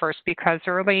story first, because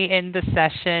early in the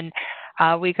session,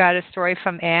 we got a story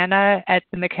from Anna at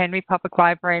the McHenry Public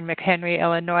Library in McHenry,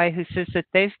 Illinois, who says that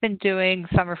they've been doing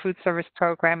summer food service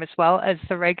program as well as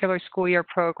the regular school year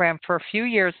program for a few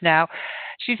years now.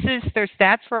 She says their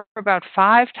stats were about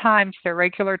 5 times their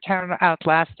regular turnout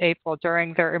last April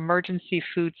during their emergency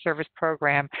food service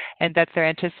program, and that they're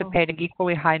anticipating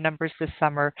equally high numbers this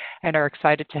summer and are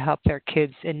excited to help their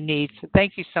kids in need. So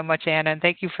thank you so much, Anna, and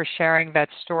thank you for sharing that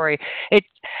story.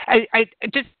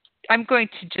 I'm going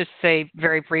to just say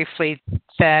very briefly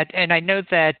that, and I know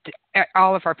that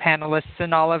all of our panelists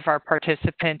and all of our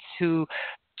participants who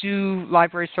do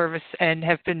library service and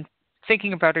have been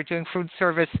thinking about or doing food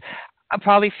service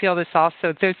probably feel this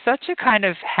also. There's such a kind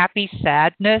of happy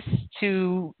sadness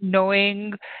to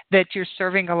knowing that you're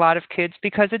serving a lot of kids,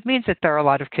 because it means that there are a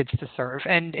lot of kids to serve.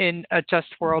 And in a just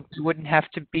world, you wouldn't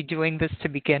have to be doing this to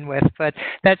begin with. But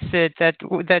that's it.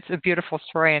 That's a beautiful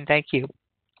story, and thank you.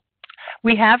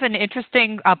 We have an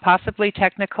interesting, possibly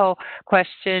technical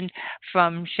question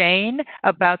from Shane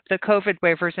about the COVID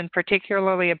waivers, and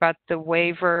particularly about the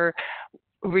waiver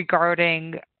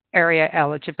regarding area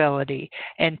eligibility.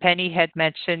 And Penny had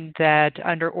mentioned that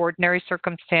under ordinary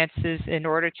circumstances, in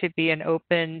order to be an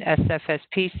open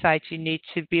SFSP site, you need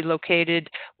to be located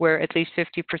where at least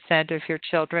 50% of your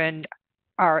children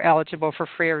are eligible for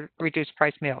free or reduced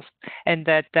price meals, and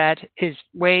that is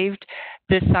waived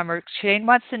this summer. Shane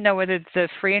wants to know whether the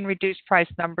free and reduced price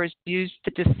numbers used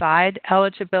to decide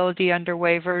eligibility under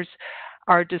waivers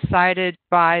are decided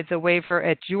by the waiver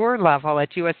at your level,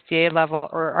 at USDA level,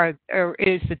 or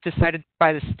is it decided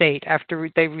by the state after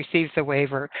they receive the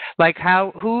waiver? Like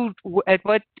at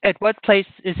what place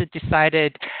is it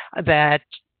decided that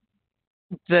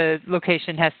the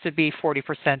location has to be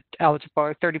 40% eligible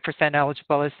or 30%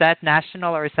 eligible? Is that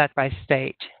national or is that by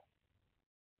state?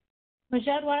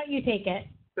 Majed, why don't you take it?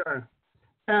 Sure.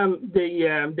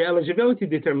 The eligibility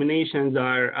determinations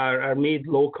are made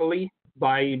locally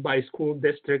by school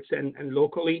districts and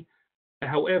locally.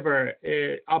 However,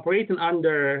 operating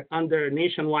under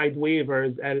nationwide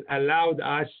waivers allowed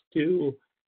us to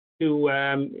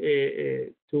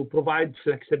provide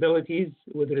flexibilities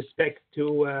with respect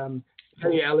to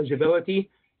area eligibility.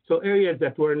 So areas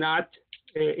that were not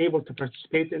able to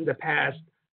participate in the past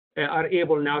are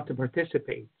able now to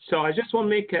participate. So I just want to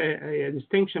make a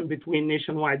distinction between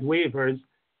nationwide waivers,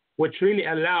 which really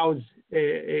allows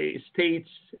states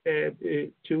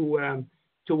to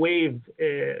waive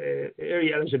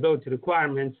area eligibility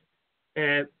requirements.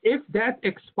 If that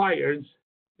expires,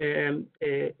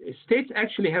 states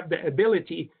actually have the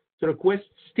ability to request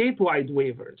statewide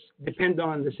waivers, depending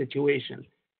on the situation.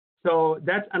 So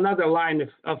that's another line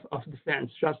of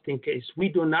defense, just in case. We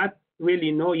do not really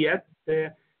know yet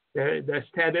the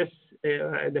status,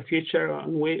 the future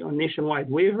on nationwide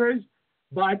waivers,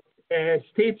 but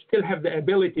states still have the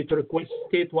ability to request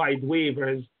statewide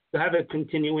waivers to have a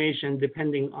continuation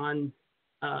depending on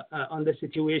the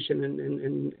situation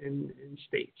in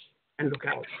states and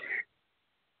localities.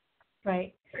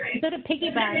 Right. So to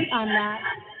piggyback on that,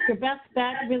 your best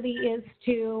bet really is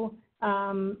to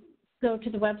go to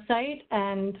the website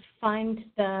and find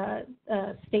the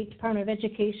State Department of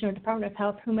Education or Department of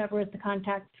Health, whomever is the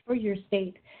contact for your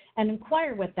state, and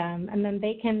inquire with them, and then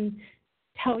they can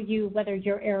tell you whether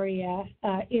your area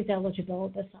is eligible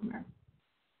this summer.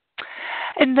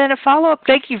 And then a follow-up,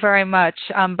 thank you very much,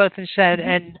 both Nishad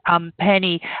and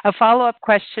Penny. A follow-up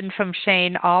question from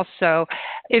Shane also.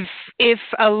 If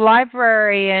a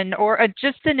librarian or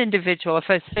just an individual, if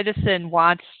a citizen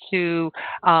wants to,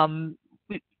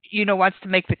 wants to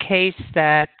make the case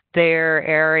that their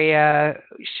area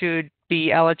should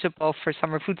be eligible for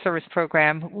summer food service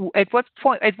program, at what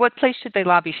place should they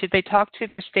lobby? Should they talk to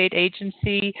the state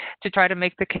agency to try to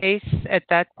make the case at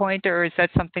that point, or is that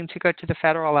something to go to the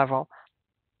federal level?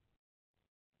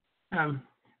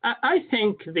 I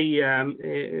think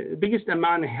the biggest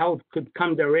amount of help could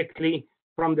come directly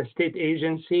from the state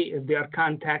agency if they are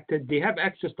contacted. They have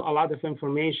access to a lot of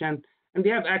information, and they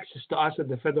have access to us at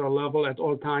the federal level at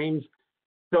all times.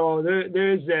 So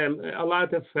there's a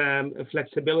lot of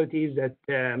flexibilities that,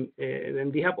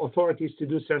 and they have authorities to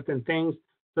do certain things.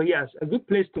 So yes, a good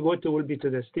place to go to will be to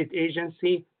the state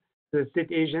agency,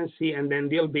 and then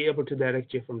they'll be able to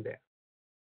direct you from there.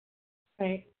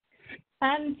 Right.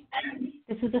 And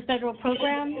this is a federal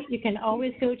program. You can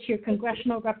always go to your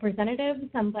congressional representatives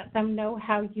and let them know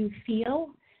how you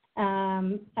feel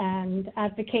and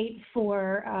advocate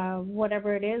for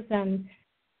whatever it is. And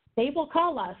they will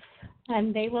call us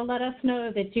and they will let us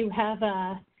know that you have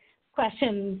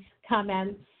questions,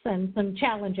 comments, and some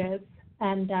challenges.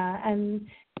 And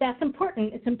that's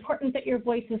important. It's important that your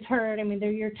voice is heard. I mean,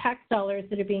 they're your tax dollars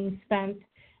that are being spent.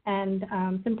 And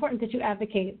it's important that you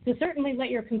advocate. So certainly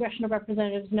let your congressional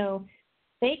representatives know.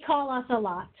 They call us a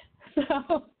lot,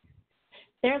 so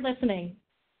they're listening.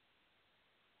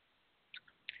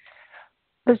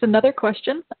 There's another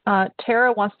question.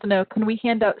 Tara wants to know, can we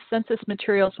hand out census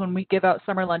materials when we give out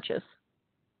summer lunches?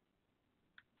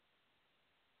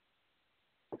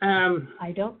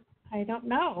 I don't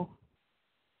know.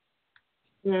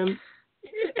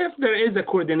 If there is a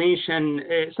coordination,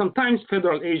 sometimes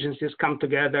federal agencies come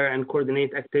together and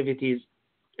coordinate activities.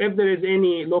 If there is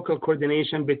any local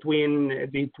coordination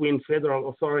between federal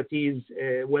authorities,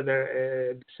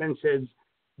 whether Census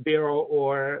Bureau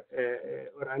or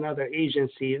another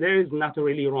agency, there is nothing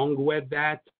really wrong with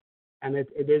that, and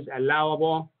it is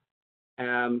allowable.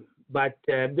 But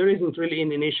there isn't really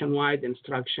any nationwide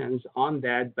instructions on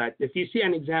that. But if you see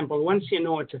an example, once you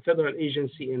know it's a federal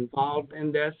agency involved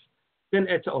in this, then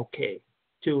it's okay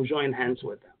to join hands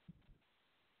with them.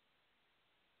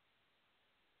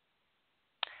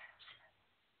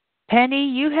 Penny,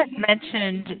 you had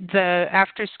mentioned the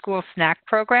after-school snack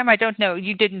program. I don't know,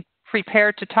 you didn't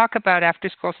prepare to talk about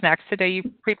after-school snacks today. You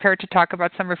prepared to talk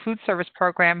about summer food service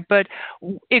program. But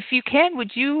if you can,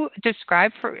 would you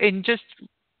describe in just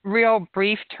real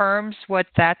brief terms what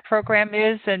that program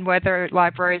is and whether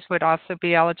libraries would also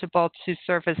be eligible to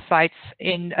serve as sites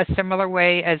in a similar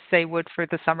way as they would for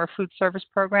the summer food service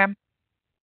program?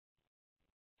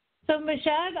 So,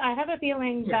 Nishad, I have a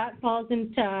feeling that falls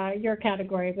into your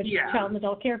category, which is Child and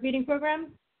Adult Care Feeding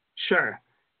Program. Sure.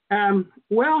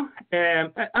 Well,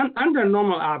 under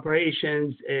normal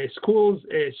operations, schools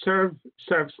serve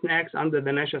snacks under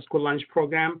the National School Lunch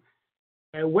Program.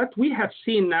 What we have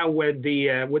seen now with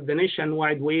the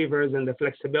nationwide waivers and the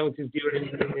flexibilities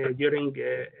during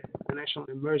the national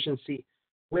emergency,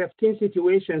 we have seen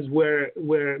situations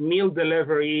where meal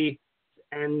delivery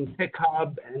and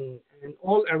pickup and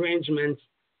all arrangements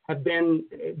have been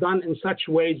done in such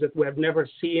ways that we have never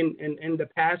seen in the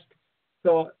past.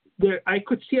 So I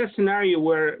could see a scenario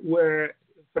where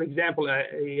for example,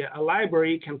 a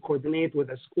library can coordinate with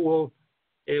a school,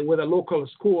 with a local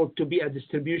school to be a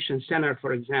distribution center,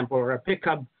 for example, or a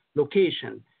pickup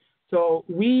location. So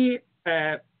we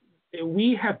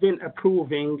have been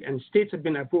approving, and states have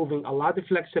been approving a lot of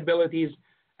flexibilities.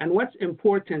 And what's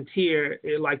important here,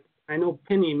 like I know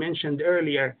Penny mentioned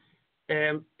earlier,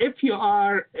 if you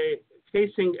are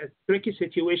facing a tricky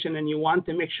situation and you want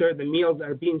to make sure the meals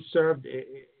are being served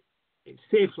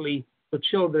safely to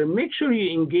children, make sure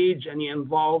you engage and you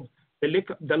involve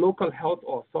the local health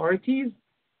authorities,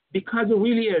 because it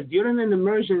really is, during an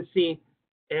emergency,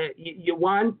 you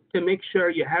want to make sure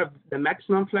you have the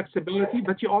maximum flexibility,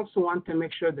 but you also want to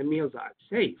make sure the meals are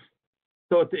safe.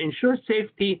 So to ensure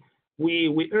safety,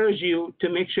 we urge you to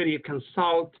make sure you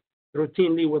consult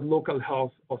routinely with local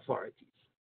health authorities.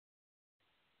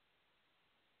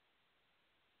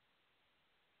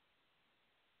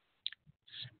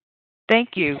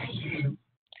 Thank you.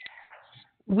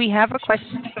 We have a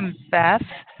question from Beth.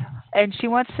 and she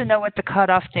wants to know what the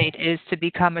cutoff date is to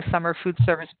become a summer food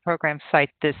service program site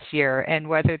this year, and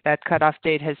whether that cutoff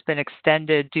date has been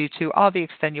extended due to all the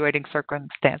extenuating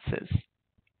circumstances.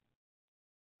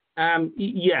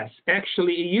 Yes,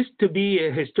 actually, it used to be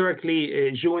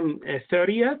historically June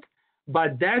 30th,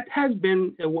 but that has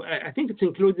been, I think it's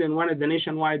included in one of the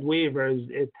nationwide waivers.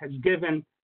 It has given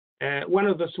one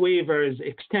of those waivers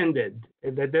extended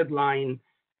the deadline,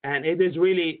 and it is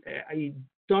really, I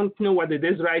don't know what it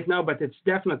is right now, but it's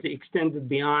definitely extended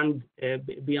beyond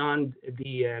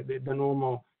the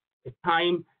normal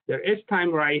time. There is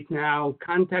time right now.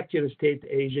 Contact your state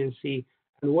agency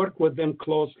and work with them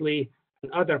closely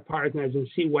and other partners and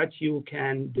see what you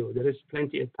can do. There is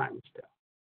plenty of time still.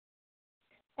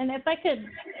 And if I could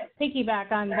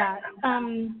piggyback on that,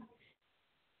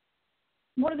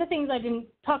 one of the things I didn't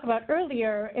talk about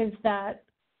earlier is that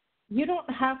you don't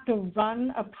have to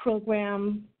run a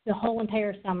program the whole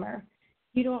entire summer.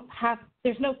 You don't have,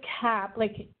 there's no cap,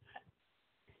 like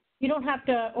you don't have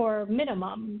to, or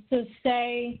minimum. So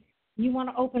say you want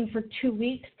to open for 2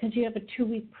 weeks because you have a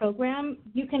 2-week program,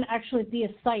 you can actually be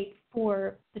a site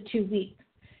for the 2 weeks.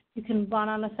 You can run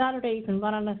on a Saturday, you can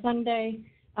run on a Sunday.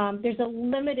 There's a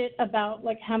limit about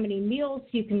like how many meals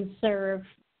you can serve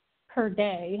per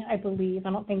day, I believe. I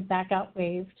don't think that got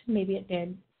waived. Maybe it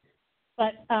did.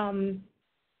 But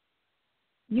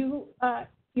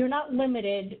you're not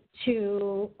limited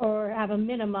to or have a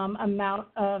minimum amount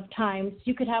of times.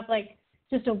 You could have like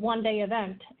just a 1-day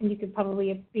event, and you could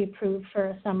probably be approved for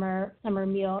a summer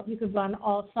meal. You could run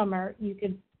all summer. You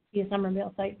could be a summer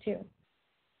meal site too.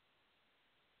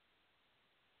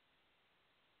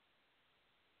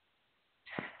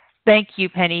 Thank you,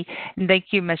 Penny, and thank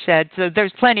you, Mashed. So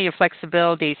there's plenty of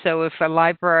flexibility. So if a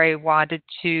library wanted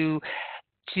to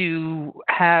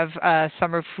have a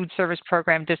summer food service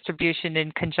program distribution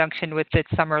in conjunction with its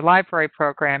summer library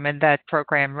program, and that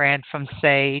program ran from,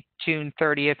 say, June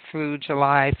 30th through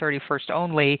July 31st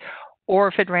only, or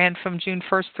if it ran from June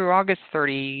 1st through August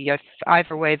 30th,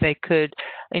 either way, they could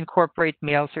incorporate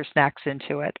meals or snacks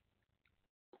into it.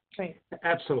 Right.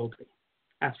 Absolutely.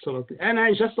 Absolutely. And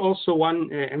I just also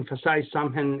want to emphasize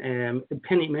something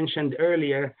Penny mentioned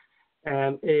earlier.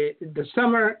 The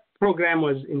summer program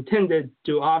was intended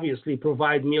to obviously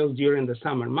provide meals during the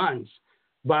summer months,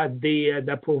 but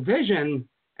the provision,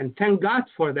 and thank God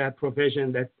for that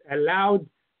provision, that allowed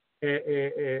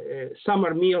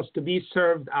summer meals to be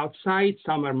served outside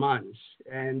summer months.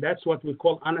 And that's what we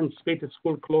call unanticipated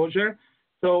school closure.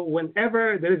 So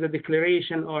whenever there is a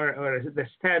declaration or the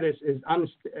status is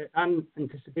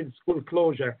unanticipated school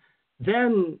closure,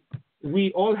 then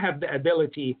we all have the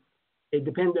ability,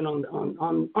 depending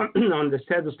on the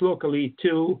status locally,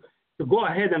 to go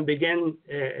ahead and begin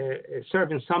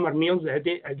serving summer meals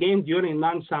again during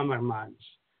non-summer months.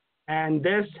 And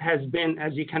this has been,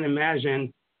 as you can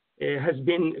imagine, has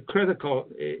been critical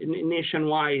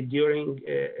nationwide during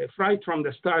right from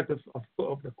the start of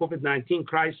the COVID-19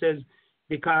 crisis,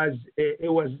 because it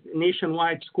was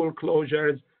nationwide school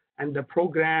closures, and the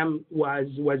program was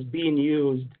being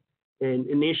used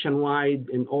nationwide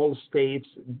in all states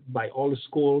by all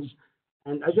schools.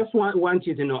 And I just want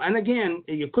you to know, and again,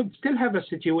 you could still have a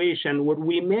situation where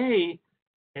we may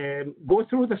go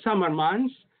through the summer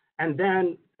months, and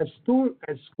then as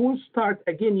schools start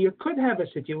again, you could have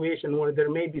a situation where there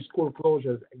may be school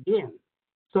closures again.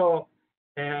 So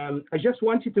I just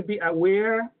want you to be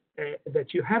aware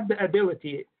that you have the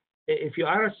ability, if you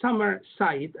are a summer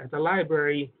site at a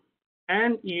library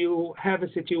and you have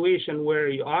a situation where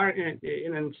you are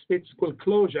in an school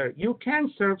closure, you can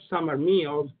serve summer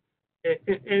meals at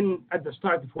the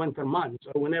start of winter months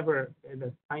or whenever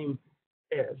the time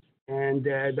is. And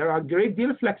there are a great deal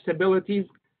of flexibilities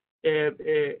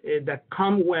that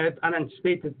come with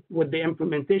the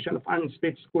implementation of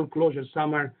unanticipated school closure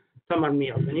summer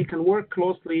meals. And you can work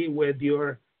closely with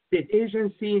your state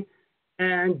agency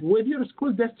and with your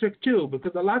school district too,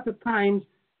 because a lot of times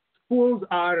schools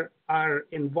are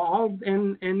involved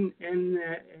in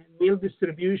meal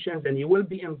distributions, and you will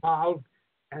be involved,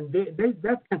 and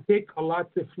that can take a lot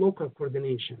of local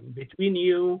coordination between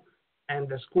you and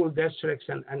the school districts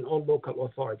and all local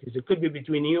authorities. It could be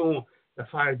between you, the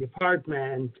fire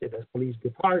department, the police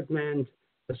department,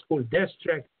 the school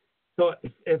district. So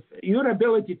if your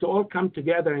ability to all come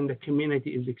together in the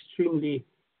community is extremely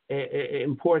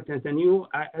important, and you,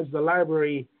 as the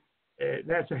library,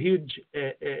 that's a huge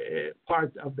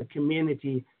part of the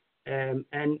community, and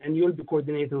you'll be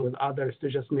coordinating with others to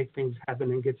just make things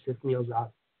happen and get safe meals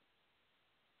out.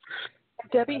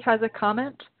 Debbie has a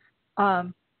comment.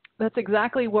 That's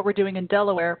exactly what we're doing in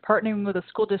Delaware, partnering with a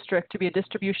school district to be a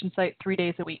distribution site 3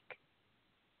 days a week.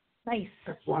 Nice.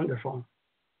 That's wonderful.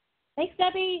 Thanks,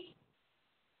 Debbie.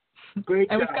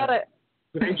 Great And job.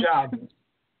 Great job.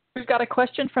 We've got a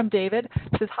question from David.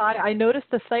 It says, hi, I noticed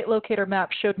the site locator map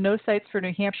showed no sites for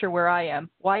New Hampshire where I am.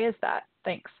 Why is that?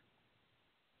 Thanks.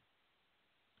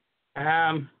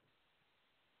 I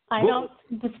don't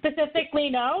specifically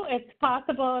know. It's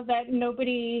possible that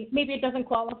maybe it doesn't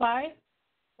qualify,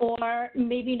 or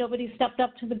maybe nobody stepped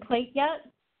up to the plate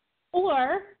yet,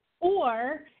 or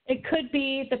it could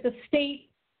be that the state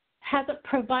hasn't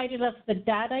provided us the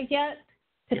data yet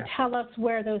to tell us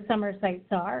where those summer sites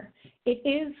are. It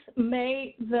is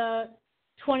May the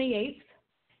 28th.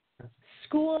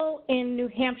 School in New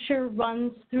Hampshire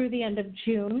runs through the end of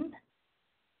June.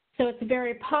 So it's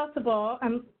very possible,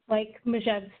 like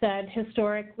Majed said,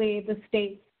 historically the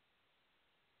states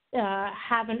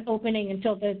have an opening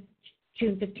until the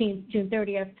June 15th, June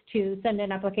 30th to send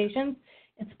in applications.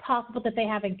 It's possible that they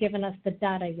haven't given us the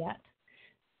data yet.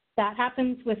 That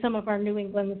happens with some of our New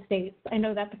England states. I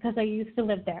know that because I used to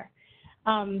live there.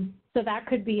 So that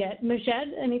could be it.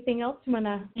 Majed, anything else you want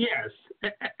to? Yes.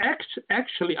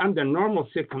 Actually, under normal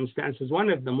circumstances, one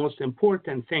of the most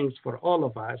important things for all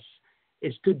of us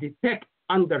is to detect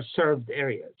underserved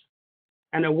areas.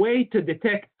 And a way to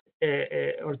detect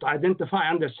or to identify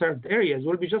underserved areas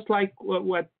will be just like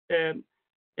what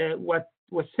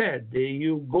was said.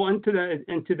 You go into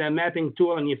the mapping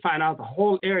tool and you find out a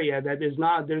whole area that there's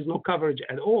no coverage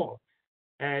at all.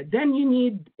 Then you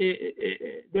need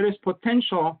there is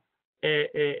potential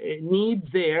need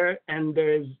there, and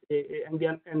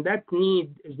that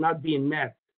need is not being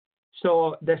met.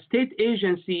 So the state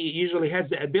agency usually has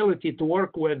the ability to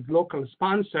work with local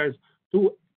sponsors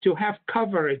to have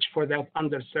coverage for that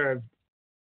underserved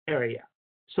area.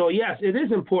 So yes, it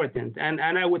is important, and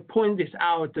I would point this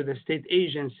out to the state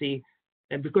agency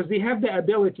because they have the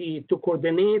ability to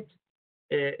coordinate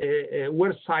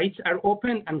where sites are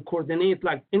open and coordinate.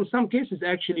 Like in some cases,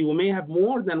 actually, we may have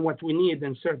more than what we need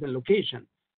in certain locations.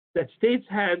 That states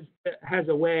has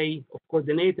a way of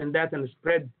coordinating that and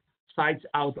spread sites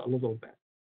out a little bit.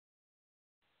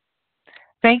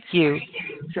 Thank you.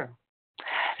 Sure.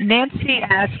 Nancy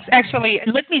asks, actually,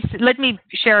 let me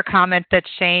share a comment that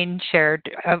Shane shared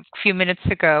a few minutes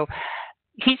ago.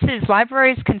 He says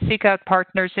libraries can seek out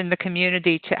partners in the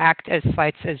community to act as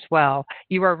sites as well.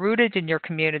 You are rooted in your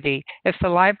community. If the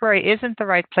library isn't the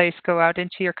right place, go out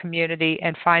into your community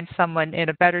and find someone in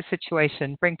a better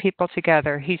situation. Bring people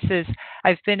together. He says,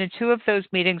 I've been in 2 of those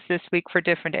meetings this week for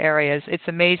different areas. It's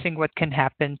amazing what can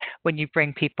happen when you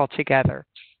bring people together.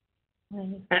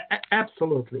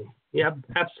 Absolutely. Yep,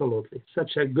 absolutely.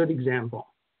 Such a good example.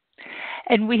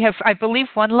 And we have, I believe,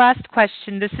 one last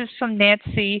question. This is from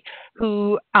Nancy,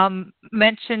 who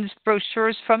mentions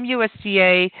brochures from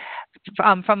USDA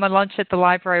from a lunch at the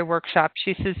library workshop.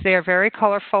 She says they are very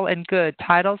colorful and good.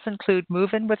 Titles include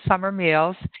Move In with Summer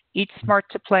Meals, Eat Smart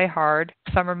to Play Hard,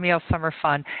 Summer Meals, Summer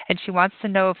Fun. And she wants to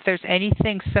know if there's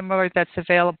anything similar that's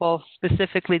available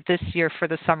specifically this year for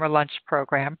the summer lunch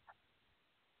program.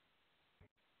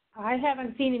 I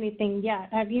haven't seen anything yet.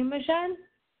 Have you, Majed?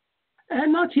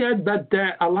 Not yet, but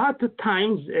a lot of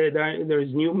times there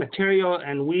is new material,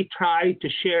 and we try to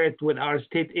share it with our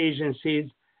state agencies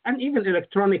and even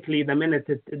electronically the minute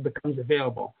it becomes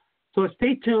available. So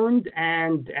stay tuned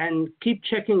and keep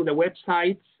checking the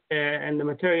websites and the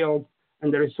materials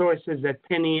and the resources that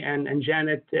Penny and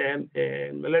Janet and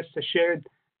Melissa shared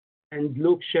and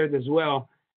Luke shared as well.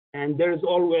 And there's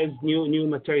always new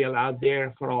material out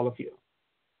there for all of you.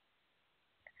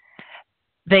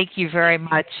 Thank you very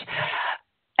much.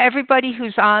 Everybody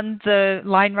who's on the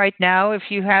line right now, if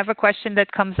you have a question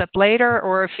that comes up later,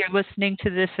 or if you're listening to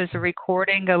this as a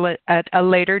recording at a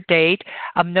later date,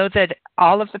 know that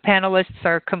all of the panelists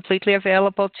are completely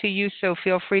available to you, so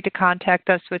feel free to contact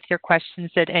us with your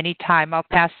questions at any time. I'll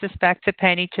pass this back to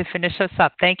Penny to finish us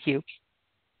up. Thank you.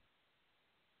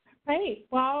 Great.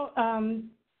 Well,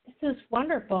 this is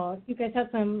wonderful. You guys have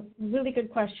some really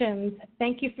good questions.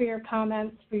 Thank you for your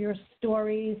comments, for your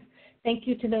stories. Thank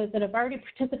you to those that have already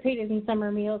participated in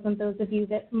summer meals and those of you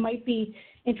that might be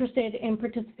interested in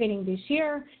participating this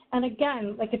year. And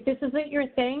again, like if this isn't your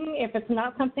thing, if it's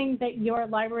not something that your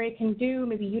library can do,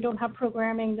 maybe you don't have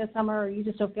programming this summer or you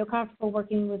just don't feel comfortable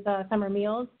working with summer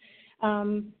meals,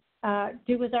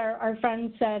 do as our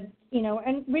friend said,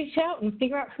 and reach out and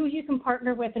figure out who you can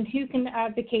partner with and who can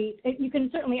advocate. You can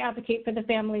certainly advocate for the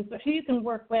families, but who you can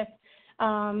work with.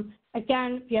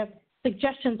 Again, if you have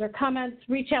suggestions or comments,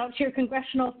 reach out to your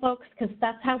congressional folks because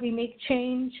that's how we make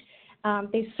change.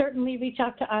 They certainly reach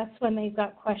out to us when they've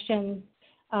got questions.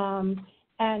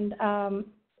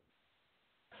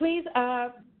 Please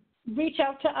reach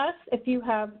out to us if you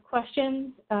have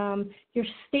questions. Your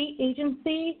state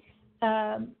agency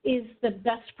is the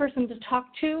best person to talk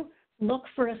to. Look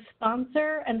for a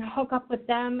sponsor and hook up with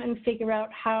them and figure out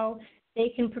how they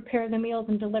can prepare the meals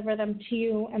and deliver them to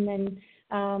you. And then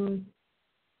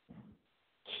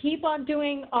keep on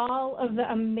doing all of the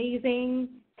amazing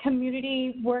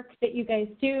community work that you guys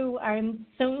do. I'm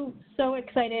so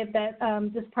excited that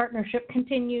this partnership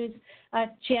continues.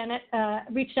 Janet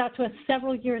reached out to us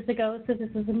several years ago, so this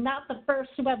is not the first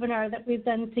webinar that we've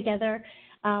done together,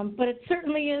 but it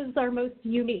certainly is our most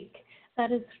unique.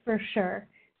 That is for sure.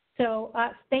 So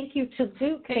thank you to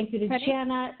Luke, thank you to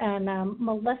Janet and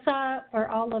Melissa for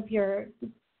all of your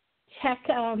tech,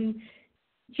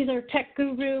 she's our tech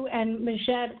guru, and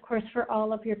Majed, of course, for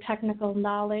all of your technical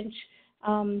knowledge.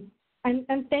 And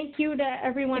thank you to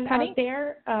everyone out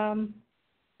there.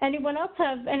 Anyone else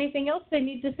have anything else they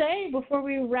need to say before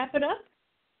we wrap it up?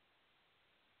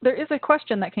 There is a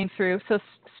question that came through. So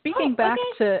speaking back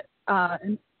to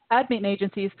admin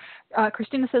agencies,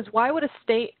 Christina says, why would a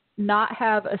state not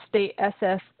have a state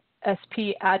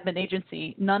SFSP admin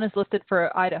agency? None is listed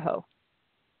for Idaho.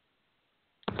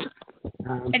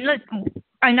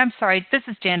 And I'm sorry, this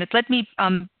is Janet. Let me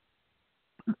add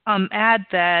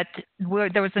that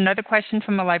there was another question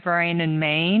from a librarian in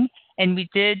Maine, and we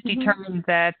did determine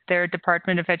that their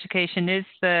Department of Education is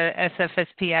the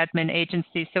SFSP admin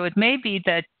agency. So it may be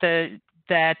that the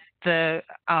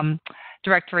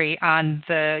directory on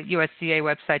the USDA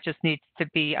website just needs to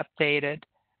be updated.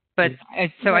 But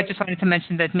so I just wanted to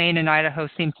mention that Maine and Idaho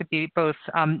seem to be both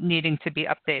needing to be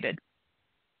updated.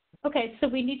 Okay, so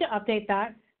we need to update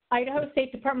that. Idaho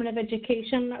State Department of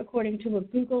Education, according to a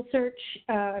Google search,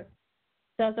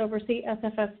 does oversee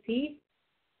SFSP.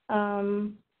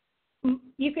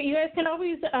 You guys can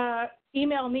always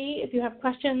email me if you have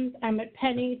questions. I'm at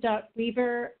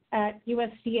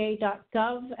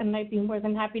penny.weaver@usda.gov, and I'd be more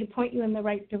than happy to point you in the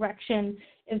right direction.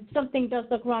 If something does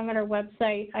look wrong on our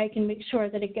website, I can make sure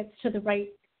that it gets to the right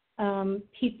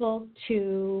people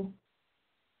to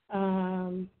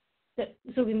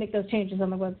so we make those changes on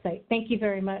the website. Thank you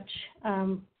very much.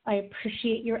 I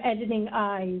appreciate your editing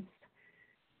eyes.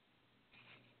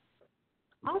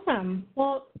 Awesome.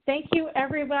 Well, thank you,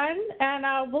 everyone.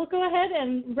 And we'll go ahead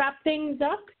and wrap things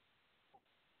up.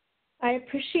 I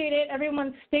appreciate it.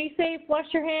 Everyone stay safe,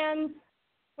 wash your hands,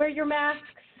 wear your masks.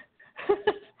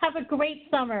 Have a great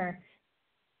summer.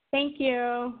 Thank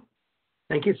you.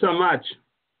 Thank you so much.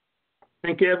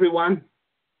 Thank you, everyone.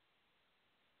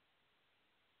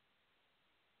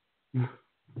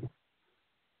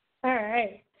 All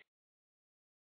right.